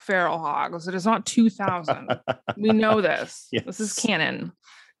 50 feral hogs. It is not 2,000. We know this. Yes. This is canon.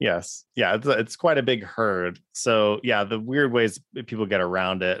 Yes. Yeah. It's quite a big herd. So yeah, the weird ways people get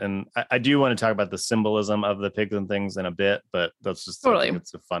around it. And I do want to talk about the symbolism of the pigs and things in a bit, but that's just totally.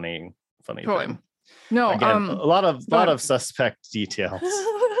 It's a funny totally. Thing. No, again, a lot of suspect details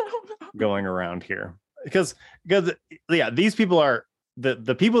going around here because yeah, these people are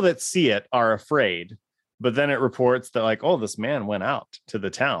the people that see it are afraid, but then it reports that like, oh, this man went out to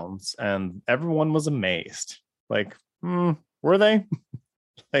the towns and everyone was amazed. Like, were they?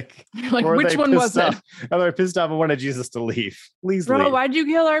 Like which one was it? Are they pissed off and wanted Jesus to leave? Please, bro, leave. Why'd you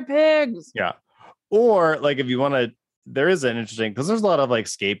kill our pigs? Yeah. Or like, if you want to, there is an interesting, because there's a lot of like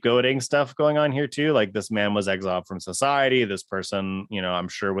scapegoating stuff going on here too. Like this man was exiled from society. This person, I'm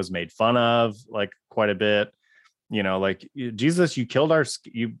sure was made fun of like quite a bit. Like Jesus, you killed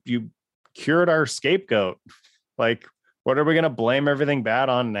you cured our scapegoat. Like, what are we going to blame everything bad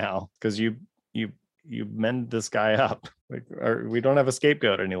on now? Because you mend this guy up. Like, we don't have a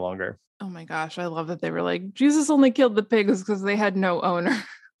scapegoat any longer. Oh my gosh, I love that they were like, Jesus only killed the pigs because they had no owner.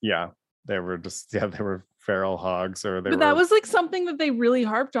 Yeah, they were feral hogs, but that was like something that they really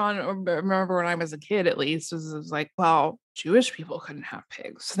harped on. Or remember when I was a kid, at least, was like, well, Jewish people couldn't have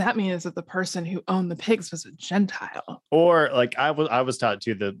pigs, so that means that the person who owned the pigs was a Gentile. Or like I was taught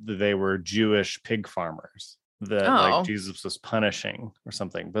too that they were Jewish pig farmers that like Jesus was punishing or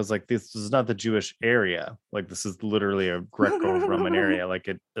something. But it's like, this is not the Jewish area. Like, this is literally a Greco-Roman area.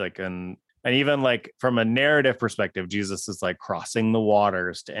 And even like from a narrative perspective, Jesus is like crossing the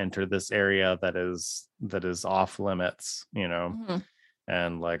waters to enter this area that is off limits,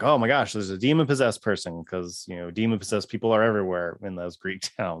 and like, oh my gosh, there's a demon possessed person, because demon possessed people are everywhere in those Greek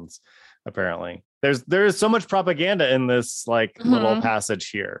towns. Apparently, there is so much propaganda in this like little passage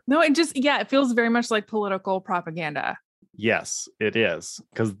here. No, it feels very much like political propaganda. Yes, it is,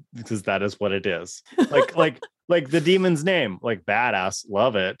 because that is what it is. Like the demon's name, like badass,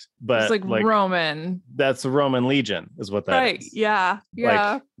 love it, but it's like Roman. That's a Roman legion, is what that right. is. Yeah.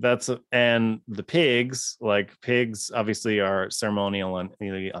 Like and the pigs obviously are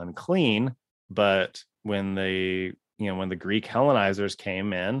ceremonially unclean, but when the Greek Hellenizers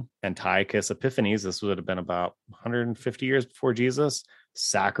came in, Antiochus Epiphanes, this would have been about 150 years before Jesus,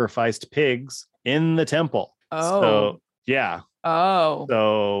 sacrificed pigs in the temple. Oh. So, yeah.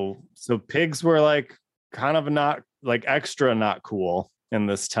 Oh. So pigs were like kind of not like extra not cool in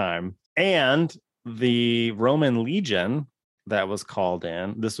this time. And the Roman legion that was called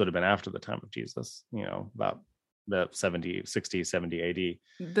in, this would have been after the time of Jesus, about the 70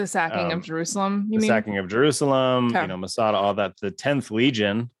 AD. The sacking of Jerusalem, you mean? The sacking of Jerusalem, Masada, all that. The 10th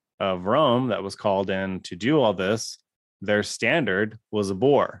Legion of Rome that was called in to do all this, their standard was a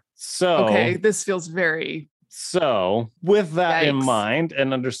boar. So, okay, this feels very... So with that in mind,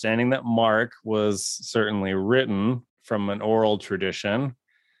 and understanding that Mark was certainly written from an oral tradition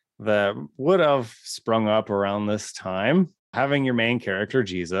that would have sprung up around this time, having your main character,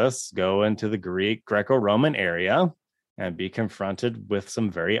 Jesus, go into the Greco-Roman area and be confronted with some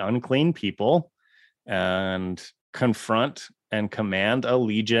very unclean people and confront and command a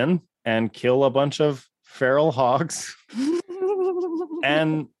legion and kill a bunch of feral hogs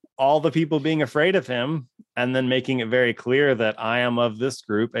and all the people being afraid of him, and then making it very clear that I am of this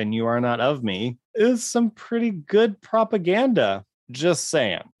group and you are not of me, is some pretty good propaganda. Just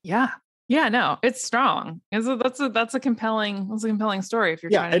saying. Yeah. No, it's strong. That's a compelling story if you're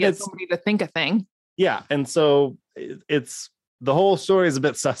trying to get somebody to think a thing. Yeah. And so it's the whole story is a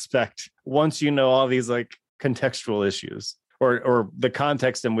bit suspect once you know all these like contextual issues or the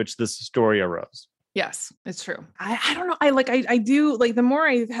context in which this story arose. Yes, it's true. I don't know. I do like, the more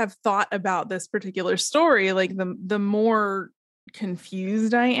I have thought about this particular story, like the more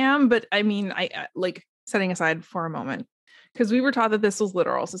confused I am. But I mean, I like, setting aside for a moment, because we were taught that this was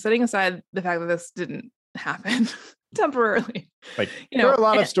literal. So setting aside the fact that this didn't happen temporarily, like, there are a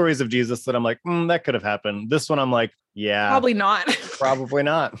lot of stories of Jesus that I'm like, that could have happened. This one, I'm like, yeah, probably not. Probably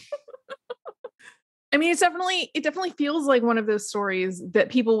not. I mean, it definitely feels like one of those stories that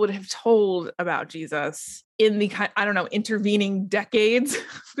people would have told about Jesus in the intervening decades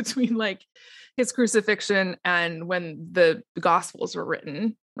between like his crucifixion and when the Gospels were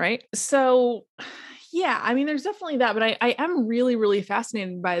written, right? So, yeah, I mean, there's definitely that, but I am really, really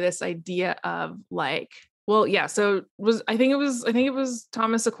fascinated by this idea of like, well, yeah. So I think it was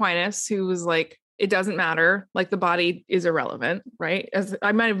Thomas Aquinas who was like, it doesn't matter, like the body is irrelevant, right? As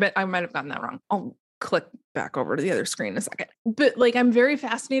I might have gotten that wrong. I'll click back over to the other screen in a second. But like, I'm very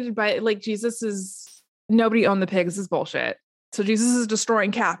fascinated by it. Like, nobody owned the pigs is bullshit. So Jesus is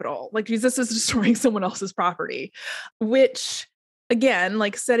destroying capital. Like, Jesus is destroying someone else's property, which again,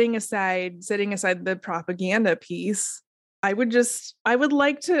 like setting aside the propaganda piece, I would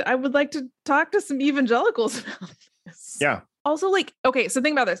like to talk to some evangelicals about this. Yeah. Also, like, okay, so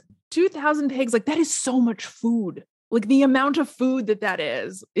think about this. 2,000 pigs, like that is so much food. Like the amount of food that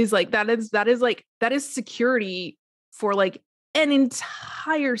is like, that is security for like an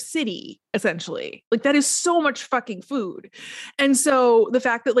entire city, essentially. Like that is so much fucking food. And so the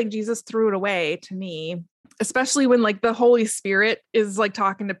fact that like Jesus threw it away, to me, especially when like the Holy Spirit is like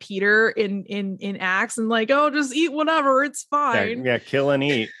talking to Peter in Acts and like, oh, just eat whatever, it's fine. Yeah, kill and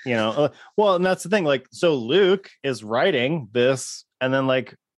eat, well, and that's the thing. Like, so Luke is writing this, and then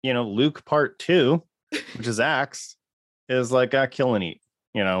like, Luke part 2, which is Acts, is like kill and eat,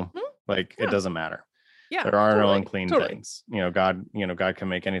 like it doesn't matter. Yeah. There are no totally, unclean totally. things. God can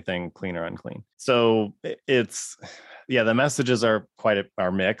make anything clean or unclean. So it's, the messages are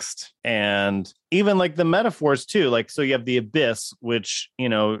are mixed. And even like the metaphors too, like, so you have the abyss, which,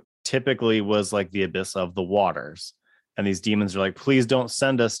 typically was like the abyss of the waters. And these demons are like, please don't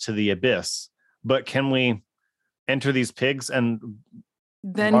send us to the abyss, but can we enter these pigs and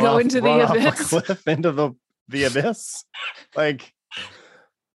then go into the abyss? Off a cliff into the abyss? Like,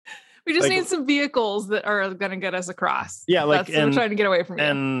 we just need some vehicles that are going to get us across. Yeah, like, we're trying to get away from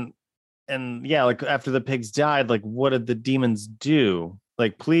you. And yeah, like after the pigs died, like what did the demons do?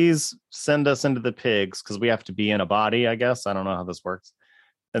 Like, please send us into the pigs because we have to be in a body, I guess. I don't know how this works.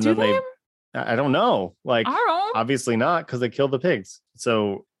 And do then I don't know. Like, obviously not, because they killed the pigs.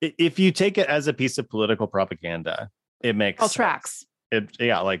 So if you take it as a piece of political propaganda, it makes sense. Tracks.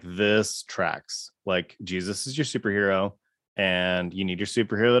 Like this tracks. Like, Jesus is your superhero, and you need your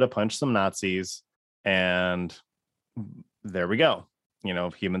superhero to punch some Nazis, and there we go.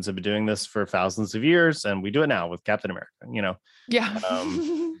 Humans have been doing this for thousands of years, and we do it now with Captain America. Yeah.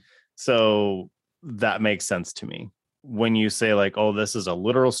 So that makes sense to me. When you say like, oh, this is a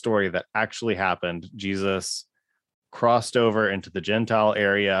literal story that actually happened, Jesus crossed over into the Gentile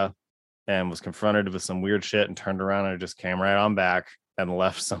area and was confronted with some weird shit and turned around and just came right on back and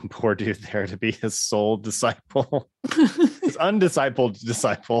left some poor dude there to be his sole disciple, his undiscipled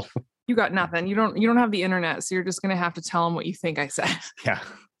disciple. You got nothing. You don't have the internet, so you're just gonna have to tell him what you think I said.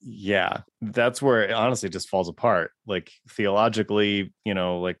 Yeah. That's where it honestly just falls apart. Like, theologically,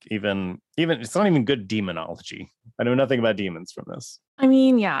 like even it's not even good demonology. I know nothing about demons from this. I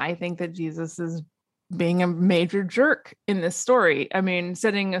mean, yeah, I think that Jesus is being a major jerk in this story. I mean,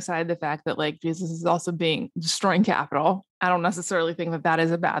 setting aside the fact that like Jesus is also destroying capital. I don't necessarily think that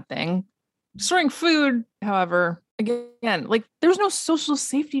is a bad thing. Destroying food, however, again, like there's no social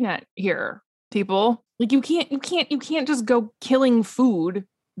safety net here, people. Like you can't just go killing food,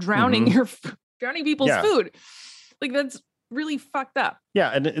 drowning people's food. Like that's really fucked up. Yeah,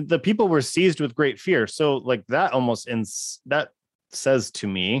 and the people were seized with great fear. So like that almost that says to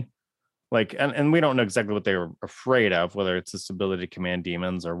me, like, and we don't know exactly what they were afraid of, whether it's this ability to command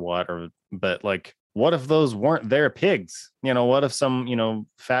demons or what, but like, what if those weren't their pigs? What if some,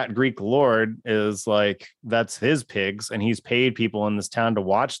 fat Greek lord is like, that's his pigs and he's paid people in this town to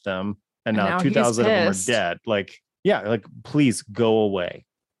watch them. And now 2,000 of them are dead. Like, yeah, like, please go away.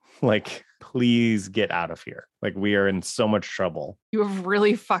 Like, please get out of here. Like, we are in so much trouble. You have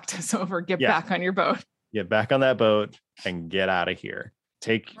really fucked us over. Get back on your boat. Get back on that boat and get out of here.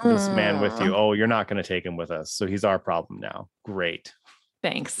 Take this man with you. Oh, you're not going to take him with us. So he's our problem now. Great.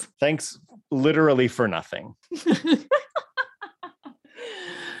 Thanks Literally for nothing.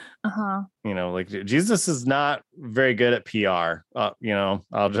 Like Jesus is not very good at PR.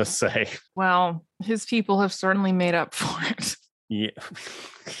 I'll just say. Well, his people have certainly made up for it. Yeah.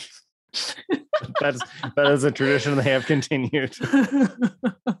 that is a tradition they have continued for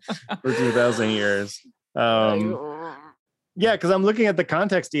 2,000 years. Yeah, because I'm looking at the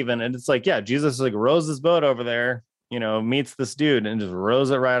context even, and it's like, yeah, Jesus like rows his boat over there, meets this dude and just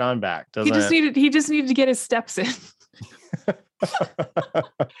rows it right on back. He just needed to get his steps in.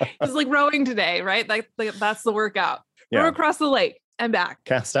 It's like rowing today, right? Like that's the workout. Row across the lake and back.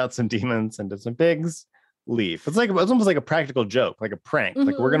 Cast out some demons into some pigs. Leave. It's almost like a practical joke, like a prank.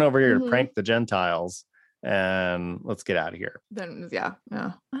 Like, we're going over here to prank the Gentiles and let's get out of here. Then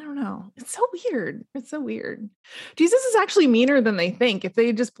I don't know. It's so weird. Jesus is actually meaner than they think. If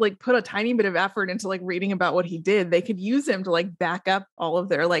they just like put a tiny bit of effort into like reading about what he did, they could use him to like back up all of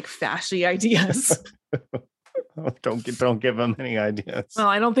their like fashy ideas. Don't give them any ideas. Well,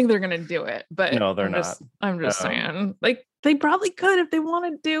 I don't think they're gonna do it, but no, they're not. I'm just saying, like, they probably could if they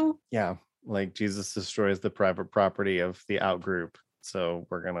wanted to. Yeah, like Jesus destroys the private property of the out group, so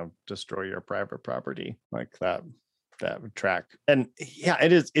we're gonna destroy your private property. Like that would track. And yeah,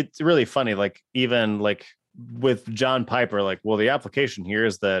 it's really funny. Like, even like with John Piper, like, well, the application here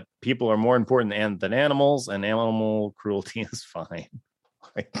is that people are more important than animals, and animal cruelty is fine.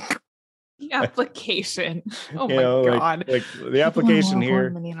 Like, the application. Oh my God. Like the application here.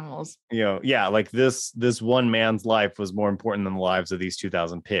 Animals. Like this one man's life was more important than the lives of these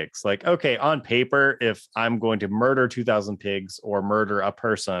 2,000 pigs. Like, okay, on paper, if I'm going to murder 2,000 pigs or murder a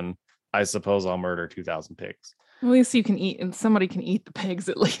person, I suppose I'll murder 2,000 pigs. At least you can eat, and somebody can eat the pigs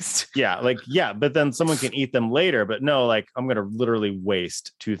at least. But then someone can eat them later. But no, like, I'm going to literally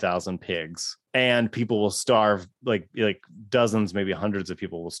waste 2,000 pigs, and people will starve. Like dozens, maybe hundreds of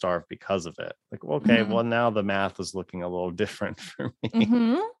people will starve because of it. Like, okay, well, now the math is looking a little different for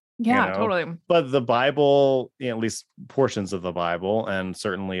me. Yeah, totally. But the Bible, at least portions of the Bible, and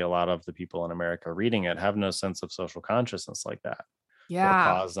certainly a lot of the people in America reading it, have no sense of social consciousness like that, or Yeah.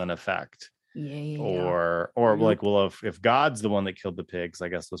 cause and effect. Yeah. Or like, well, if God's the one that killed the pigs, I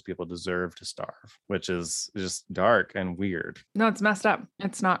guess those people deserve to starve, which is just dark and weird. No, it's messed up.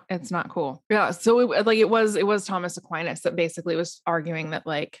 It's not cool. Yeah. So it was Thomas Aquinas that basically was arguing that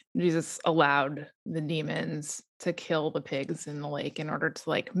like Jesus allowed the demons to kill the pigs in the lake in order to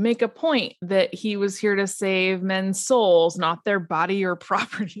like make a point that he was here to save men's souls, not their body or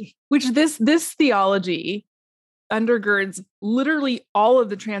property, which this theology undergirds literally all of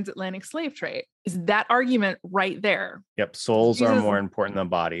the transatlantic slave trade. Is that argument right there? Yep. Souls are more important than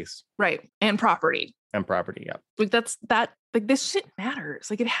bodies. Right. And property. Yep. Like like this shit matters.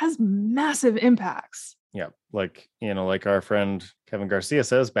 Like it has massive impacts. Yeah. Like, like our friend Kevin Garcia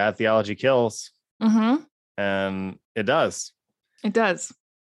says, bad theology kills. Mm-hmm. And it does. It does.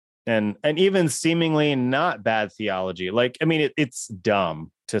 And even seemingly not bad theology. Like, I mean, it's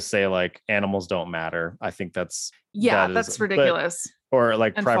dumb to say like animals don't matter. I think that's ridiculous. Or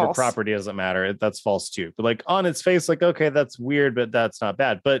like and private false. Property doesn't matter. That's false too. But like on its face, like, okay, that's weird, but that's not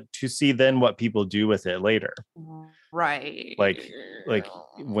bad. But to see then what people do with it later. Right. Like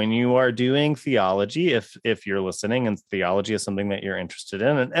when you are doing theology, if you're listening and theology is something that you're interested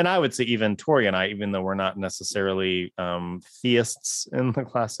in, and I would say even Tori and I, even though we're not necessarily theists in the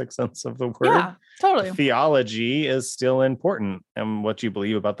classic sense of the word, yeah, totally. Theology is still important, and what you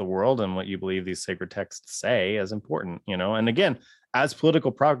believe about the world and what you believe these sacred texts say is important, And again, as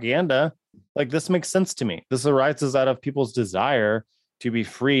political propaganda, like this makes sense to me. This arises out of people's desire to be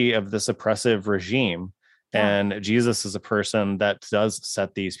free of this oppressive regime. And Jesus is a person that does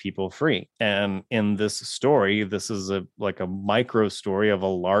set these people free. And in this story, this is a micro story of a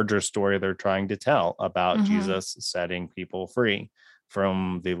larger story they're trying to tell about Jesus setting people free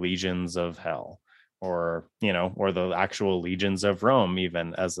from the legions of hell, or the actual legions of Rome,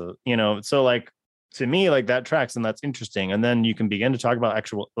 even as a, so like, to me, like that tracks, and that's interesting. And then you can begin to talk about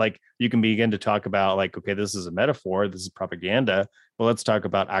okay, this is a metaphor, this is propaganda, but let's talk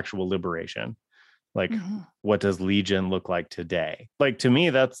about actual liberation. Like, what does legion look like today? Like, to me,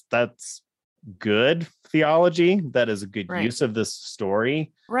 that's good theology. That is a good use of this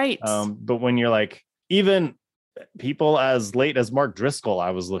story. Right. But when you're like, even people as late as Mark Driscoll, I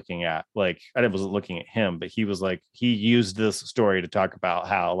was looking at, like, I wasn't looking at him, but he was like, he used this story to talk about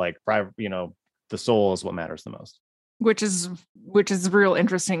how like private, the soul is what matters the most. Which is real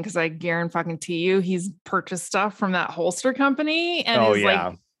interesting, because I guarantee you he's purchased stuff from that holster company and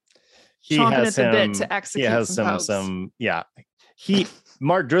like chomping at the bit to execute. He has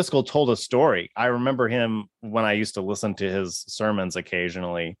Mark Driscoll told a story. I remember him when I used to listen to his sermons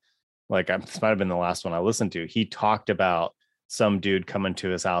occasionally. Like, this might have been the last one I listened to. He talked about some dude coming to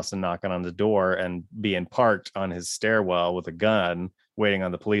his house and knocking on the door and being parked on his stairwell with a gun, waiting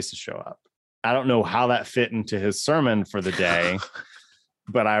on the police to show up. I don't know how that fit into his sermon for the day,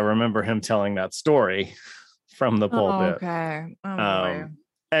 but I remember him telling that story from the pulpit. Okay. Boy.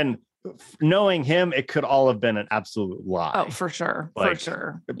 And knowing him, it could all have been an absolute lie. Oh, for sure. Like, for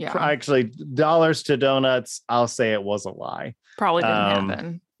sure. Yeah. Actually, dollars to donuts, I'll say it was a lie. Probably didn't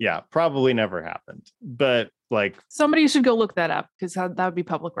happen. Yeah, probably never happened. But like, somebody should go look that up, because that would be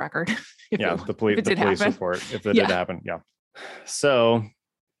public record. The police report, if it did happen. Yeah. So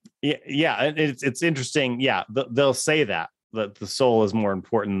it's interesting. Yeah, they'll say that the soul is more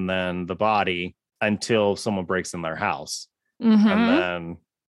important than the body until someone breaks in their house, and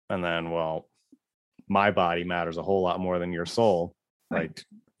then well, my body matters a whole lot more than your soul. Like,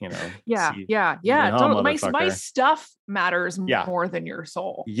 Totally. My stuff matters more than your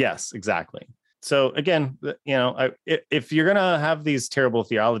soul. Yes, exactly. So again, if you're gonna have these terrible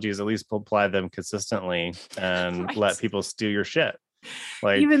theologies, at least apply them consistently and let people steal your shit.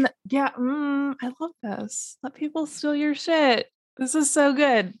 Like, I love this. Let people steal your shit. This is so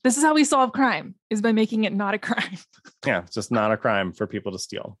good. This is how we solve crime, is by making it not a crime. Yeah, it's just not a crime for people to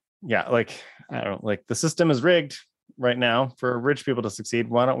steal. Yeah, like, I don't like, the system is rigged right now for rich people to succeed.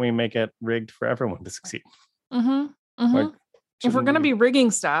 Why don't we make it rigged for everyone to succeed? Like, if we're gonna be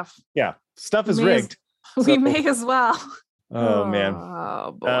rigging stuff, stuff is rigged. We may as well. Oh man.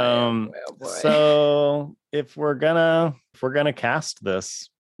 Oh boy. So if we're gonna cast this,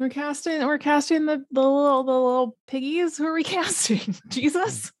 we're casting the little piggies. Who are we casting?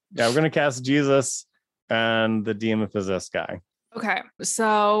 Jesus? Yeah, we're gonna cast Jesus and the demon-possessed guy. Okay,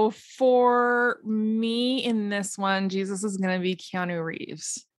 so for me in this one, Jesus is gonna be Keanu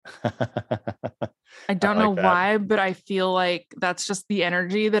Reeves. I don't like know that. why, but I feel like that's just the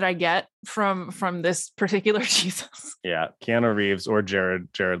energy that I get from this particular Jesus. Yeah, Keanu Reeves or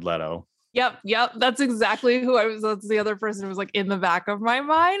Jared Leto. Yep. That's exactly who I was. That's the other person who was like in the back of my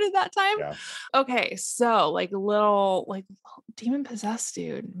mind at that time. Yeah. Okay, so little demon possessed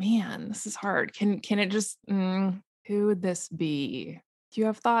dude. Man, this is hard. Can it just? Who would this be? Do you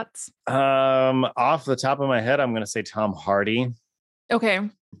have thoughts? Off the top of my head, I'm gonna say Tom Hardy. Okay.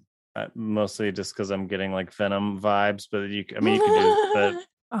 Mostly just because I'm getting like Venom vibes, but you could do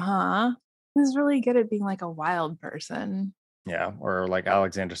that. He's really good at being like a wild person. Yeah, or like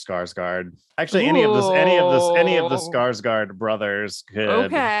Alexander Skarsgård. Actually, any of the Skarsgård brothers could.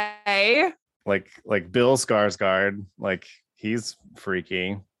 Okay. Like Bill Skarsgård, like he's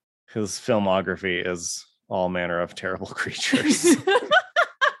freaky. His filmography is all manner of terrible creatures.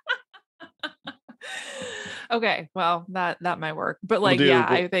 Okay, well that might work, but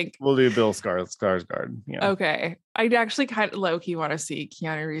I think we'll do Bill Skarsgård. Yeah. Okay, I'd actually kind of low key want to see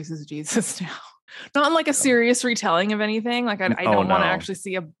Keanu Reeves as Jesus now, not in like a serious retelling of anything. Like I don't want to actually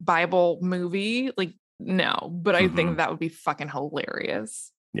see a Bible movie. Like no, but I think that would be fucking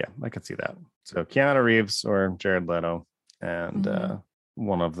hilarious. Yeah, I could see that. So Keanu Reeves or Jared Leto, and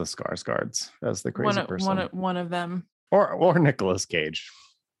one of the Skarsgårds as the crazy person. One of them, or Nicolas Cage.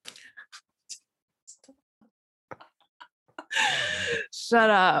 Shut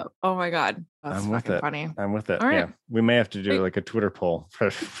up. Oh my God. That's fucking funny. I'm with it. All right. Yeah. We may have to do like a Twitter poll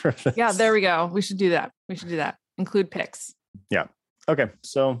for this. Yeah, there we go. We should do that. Include pics. Yeah. Okay.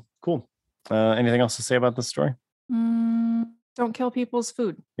 So cool. Anything else to say about this story? Don't kill people's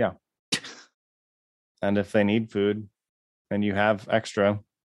food. Yeah. And if they need food and you have extra,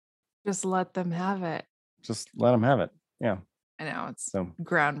 just let them have it. Just let them have it. Yeah. I know. It's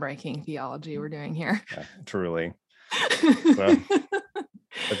groundbreaking theology we're doing here. Yeah, truly. So,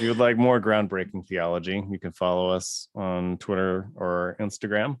 if you would like more groundbreaking theology, you can follow us on Twitter or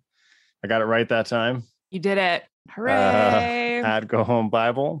Instagram. I got it right that time. You did it. Hooray. At Go Home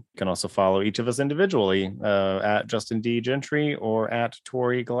Bible. You can also follow each of us individually at Justin D. Gentry or at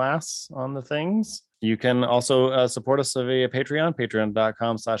Tori Glass on the things. You can also support us via Patreon,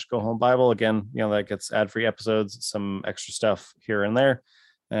 patreon.com/Go Home Bible. Again, that gets ad-free episodes, some extra stuff here and there,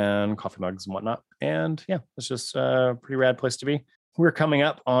 and coffee mugs and whatnot. And yeah, it's just a pretty rad place to be. We're coming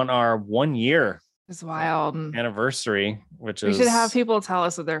up on our 1 year it's wild anniversary, which we should have people tell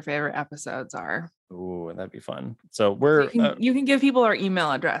us what their favorite episodes are. Ooh, that'd be fun. So you can give people our email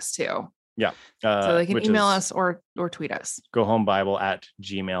address too. Yeah. So they can email us or tweet us.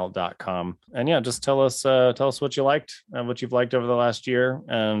 gohomebible@gmail.com. And yeah, just tell us what you liked and what you've liked over the last year.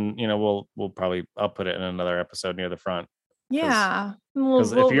 And we'll probably I'll put it in another episode near the front. Yeah.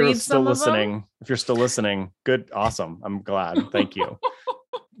 Because if you're still listening, good, awesome. I'm glad. Thank you.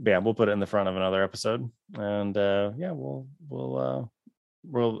 Yeah, we'll put it in the front of another episode. And we'll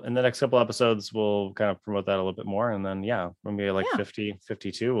in the next couple episodes we'll kind of promote that a little bit more. And then when we like 50,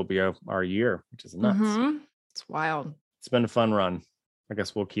 52 will be our year, which is nuts. It's wild. It's been a fun run. I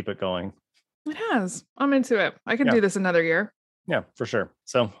guess we'll keep it going. It has. I'm into it. I could do this another year. Yeah, for sure.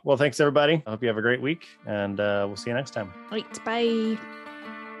 So, well, thanks everybody. I hope you have a great week, and we'll see you next time. Right, bye.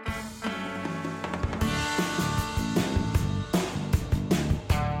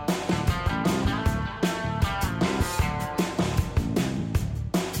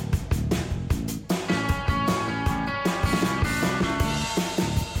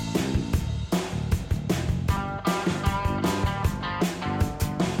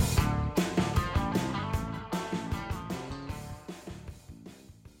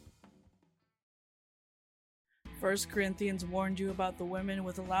 First Corinthians warned you about the women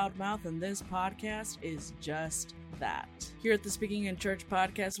with a loud mouth, and this podcast is just that. Here at the Speaking in Church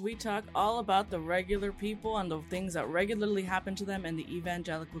podcast, we talk all about the regular people and the things that regularly happen to them in the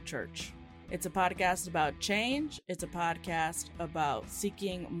evangelical church. It's a podcast about change, it's a podcast about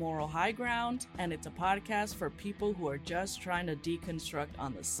seeking moral high ground, and it's a podcast for people who are just trying to deconstruct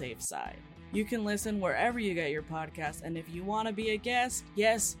on the safe side. You can listen wherever you get your podcast, and if you want to be a guest,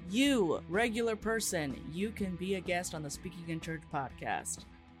 yes, you, regular person, you can be a guest on the Speaking in Church podcast.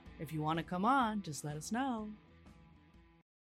 If you want to come on, just let us know.